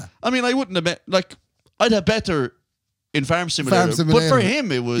 yeah. I mean, I wouldn't have met, like, I'd have better in Farm Simulator. But for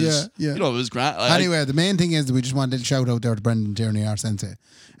him, it was, you know, it was great. Anyway, the main thing is that we just wanted to shout out there to Brendan Tierney, our sensei.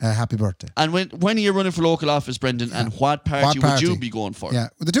 Happy birthday. And when are you running for local office, Brendan, and what party would you be going for? Yeah,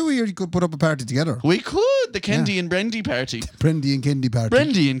 well, the two of you could put up a party together. We could, the Kendi and Brendy party. Brendy and Kendi party.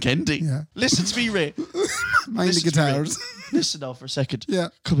 Brendy and Kendi. Yeah. Listen to me, Ray. Mind the guitars. Listen now for a second. Yeah.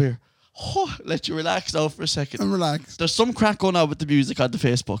 Come here. Oh, let you relax now for a second. I'm relaxed. There's some crack going on with the music on the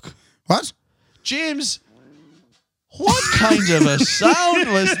Facebook. What? James, what kind of a sound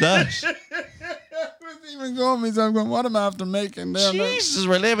was that? Even going me, so I'm going, what am I after making there? Jesus,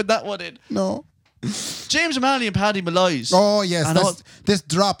 we're leaving that one in. No. James O'Malley and Paddy Malloy's. Oh, yes. This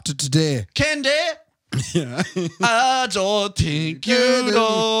dropped today. Kendi, Yeah. I don't think you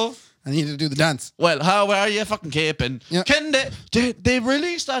know. I need to do the dance. Well, how are you fucking caping? Yeah. Kendi, they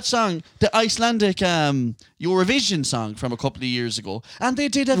released that song, the Icelandic Eurovision song from a couple of years ago. And they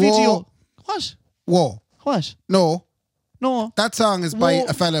did a video. What? Whoa. What? No. That song is by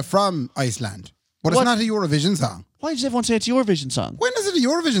a fella from Iceland. But it's not a Eurovision song. Why does everyone say it's a Eurovision song? When is it a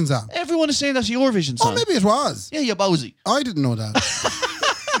Eurovision song? Everyone is saying that's a Eurovision song. Oh, maybe it was. Yeah, you bowsy. I didn't know that.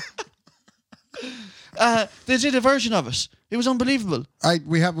 They did a version of it. It was unbelievable.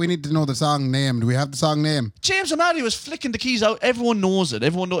 We need to know the song name. Do we have the song name? James O'Malley was flicking the keys out. Everyone knows it.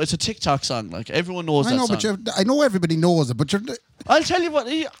 Everyone knows it's a TikTok song. Like everyone knows that song. But I know everybody knows it. But I'll tell you what.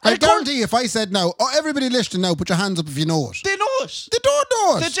 I guarantee if I said now, everybody listening now, put your hands up if you know it. They know it. They don't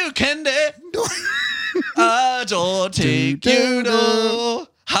know it. They do, Kendi. I don't think you know.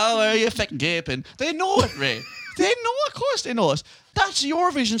 How are you fucking gaping? They know it, Ray. They know, of course they know it. That's a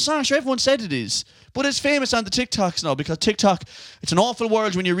Eurovision song. Sure, everyone said it is. But it's famous on the TikToks now because TikTok, it's an awful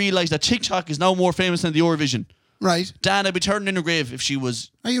world when you realise that TikTok is now more famous than the Eurovision. Right. Dan, I'd be turning in her grave if she was,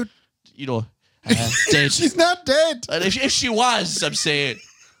 Are you? dead. She's not dead. If she was, I'm saying.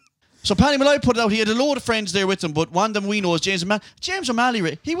 So Paddy Malloy put it out. He had a load of friends there with him, but one of them we know is James O'Malley. James O'Malley,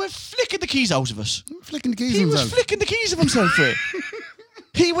 Ray, he was flicking the keys out of us. Flicking the keys He himself. was flicking the keys of himself, Ray.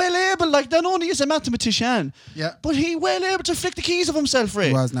 He well able, like, not only is a mathematician, but he well able to flick the keys of himself, Ray.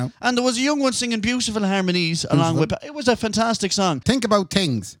 He was now. And there was a young one singing beautiful harmonies along with it. Was a fantastic song. Think about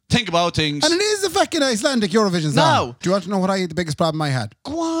things. Think about things. And it is a fucking Icelandic Eurovision song. Now. Do you want to know what the biggest problem I had?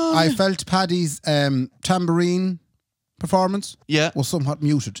 Go on. I felt Paddy's tambourine performance was somewhat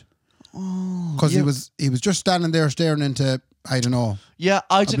muted. Because he was just standing there staring into, I don't know. Yeah,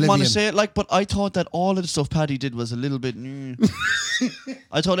 I didn't want to Oblivion. say it, like, but I thought that all of the stuff Paddy did was a little bit.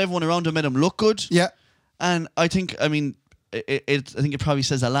 I thought everyone around him made him look good. Yeah. And I think, I mean, I think it probably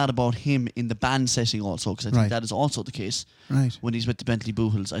says a lot about him in the band setting also, because I think that is also the case. Right. When he's with the Bentley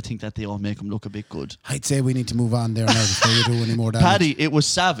Boohils, I think that they all make him look a bit good. I'd say we need to move on there now before you do any more damage. Paddy, it was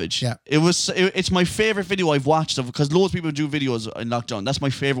savage. Yeah. It's my favourite video I've watched of, because loads of people do videos in lockdown. That's my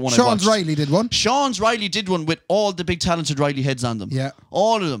favourite one I've watched. Sean's Riley did one. Sean's Riley did one with all the big talented Riley heads on them. Yeah.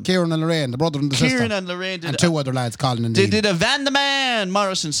 All of them. Kieran and Lorraine, the brother and the sister. Kieran and Lorraine did and two other lads, Colin and They Dean. did a Van the Man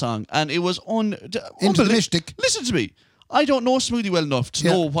Morrison song, and it was Into the Mystic. Listen to me. I don't know Smoothie well enough to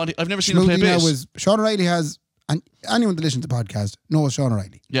know what I've never seen him play Smoothie now bass. Sean O'Reilly has, and anyone that listens to the podcast knows Sean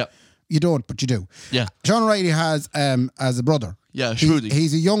O'Reilly. Yeah. You don't, but you do. Yeah. Sean O'Reilly has as a brother. Yeah, Smoothie.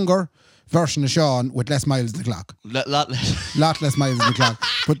 He's a younger version of Sean with less miles in the clock. Lot less miles in the clock.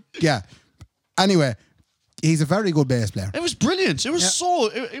 But yeah. Anyway, he's a very good bass player. It was brilliant. It was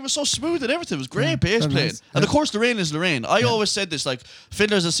it was so smooth and everything. It was great bass playing. Nice. And of course, Lorraine is Lorraine. I always said this, like,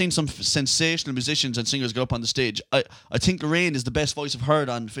 fiddlers have seen some sensational musicians and singers get up on the stage. I think Lorraine is the best voice I've heard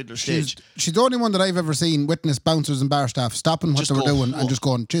on fiddler stage. She's the only one that I've ever seen witness bouncers and bar staff stopping what Just they were go, doing whoa. and just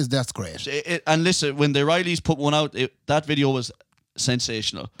going, "Jeez, that's great." And listen, when the Rileys put one out, that video was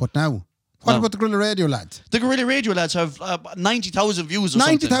sensational. But now What No. about the Gorilla Radio lads? The Guerrilla Radio lads have 90,000 views or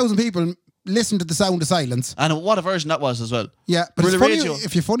something. 90,000 people listen to the Sound of Silence. And what a version that was as well. Yeah, but it's Guerrilla funny Radio.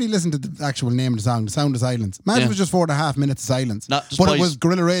 if you funny listen to the actual name of the song, the Sound of Silence. Imagine Yeah. it was just 4.5 minutes of silence. Not just but it boys. was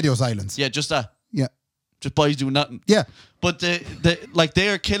Gorilla Radio silence. Yeah, just that. Yeah. Just boys doing nothing. Yeah. But they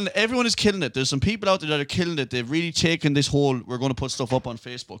are killing it. Everyone is killing it. There's some people out there that are killing it. They've really taken this whole, we're going to put stuff up on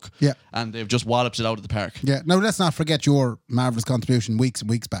Facebook. Yeah. And they've just walloped it out of the park. Yeah. Now, let's not forget your marvellous contribution weeks and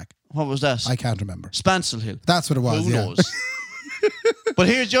weeks back. What was that? I can't remember. Spancel Hill. That's what it was, Who yeah. knows? But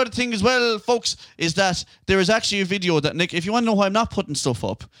here's the other thing as well, folks, is that there is actually a video that Nick, if you want to know why I'm not putting stuff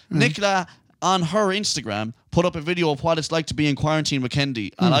up, Nicola on her Instagram put up a video of what it's like to be in quarantine with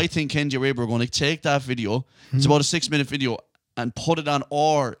Kendi. And I think Kendi Araber are going to take that video, it's about a 6-minute video, and put it on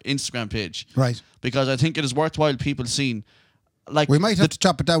our Instagram page. Right. Because I think it is worthwhile people seeing like We might have to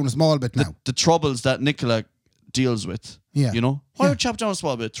chop it down a small bit now. the troubles that Nicola deals with. Yeah. You know? Why Yeah. not chop down a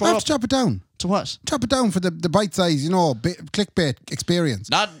small bit? Throw I it have up to chop it down. to what? Chop it down for the bite size, clickbait experience.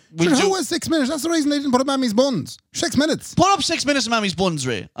 Not we Sure, do. how was 6 minutes? That's the reason they didn't put up Mammy's buns. 6 minutes. Put up 6 minutes of Mammy's buns,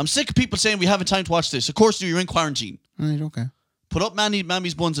 Ray. I'm sick of people saying we haven't time to watch this. Of course, you're in quarantine. Right, okay. Put up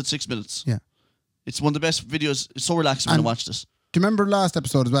Mammy's buns at 6 minutes. Yeah. It's one of the best videos. It's so relaxing when I And- watch this. Do you remember last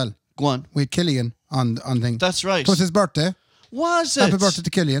episode as well? Go on. We had Killian on thing. That's right. It was his birthday. Was it? Happy birthday to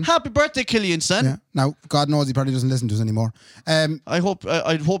Killian. Happy birthday, Killian, son. Yeah. Now, God knows he probably doesn't listen to us anymore. I hope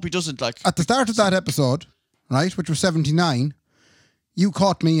he doesn't like. At the start of that episode, right, which was 79, you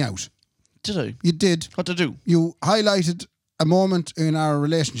caught me out. Did I? You did. What to do? You highlighted a moment in our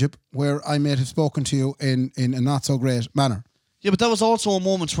relationship where I may have spoken to you in a not so great manner. Yeah, but that was also a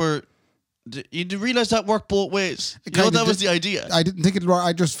moment where you didn't realize that worked both ways. You know, kinda that was did. the idea. I didn't think it was.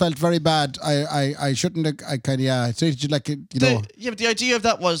 I just felt very bad. I shouldn't have. I kind of, I treated you like, Yeah, but the idea of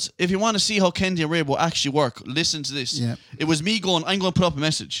that was, if you want to see how Kendi and Ray will actually work, listen to this. Yeah. It was me going, I'm going to put up a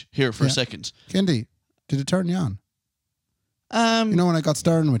message here for a Yeah. second. Kendi, did it turn you on? Um, You know when I got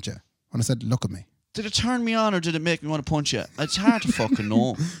stern with you? When I said, look at me. Did it turn me on or did it make me want to punch you? It's hard to fucking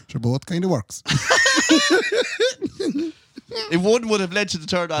know. So both kind of works. It would have led to the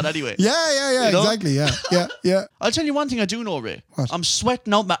turn on anyway. Yeah, You know? exactly. Yeah. I'll tell you one thing I do know, Ray. What? I'm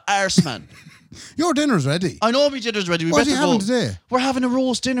sweating out my arse, man. Your dinner's ready. I know we dinner's ready. We What are better you having go. today? We're having a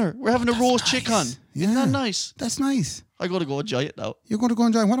roast dinner. We're having a roast chicken. nice. Isn't that nice? That's nice. I gotta go enjoy it now. You're going to go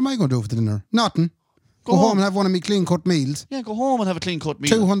enjoy. What am I going to do for the dinner? Nothing. Go home and have one of my clean cut meals. Yeah, go home and have a clean cut meal.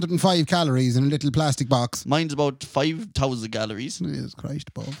 205 calories in a little plastic box. Mine's about 5,000 calories. Jesus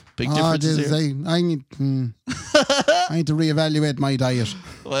Christ, Bob. Big differences Jesus, here. I need to reevaluate my diet.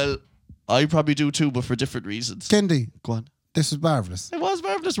 Well, I probably do too, but for different reasons. Kendi, Go on. this is marvellous. It was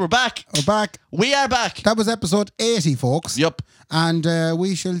marvellous. We're back. We're back. We are back. That was episode 80, folks. Yep. And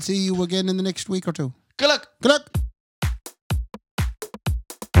we shall see you again in the next week or two. Good luck. Good luck.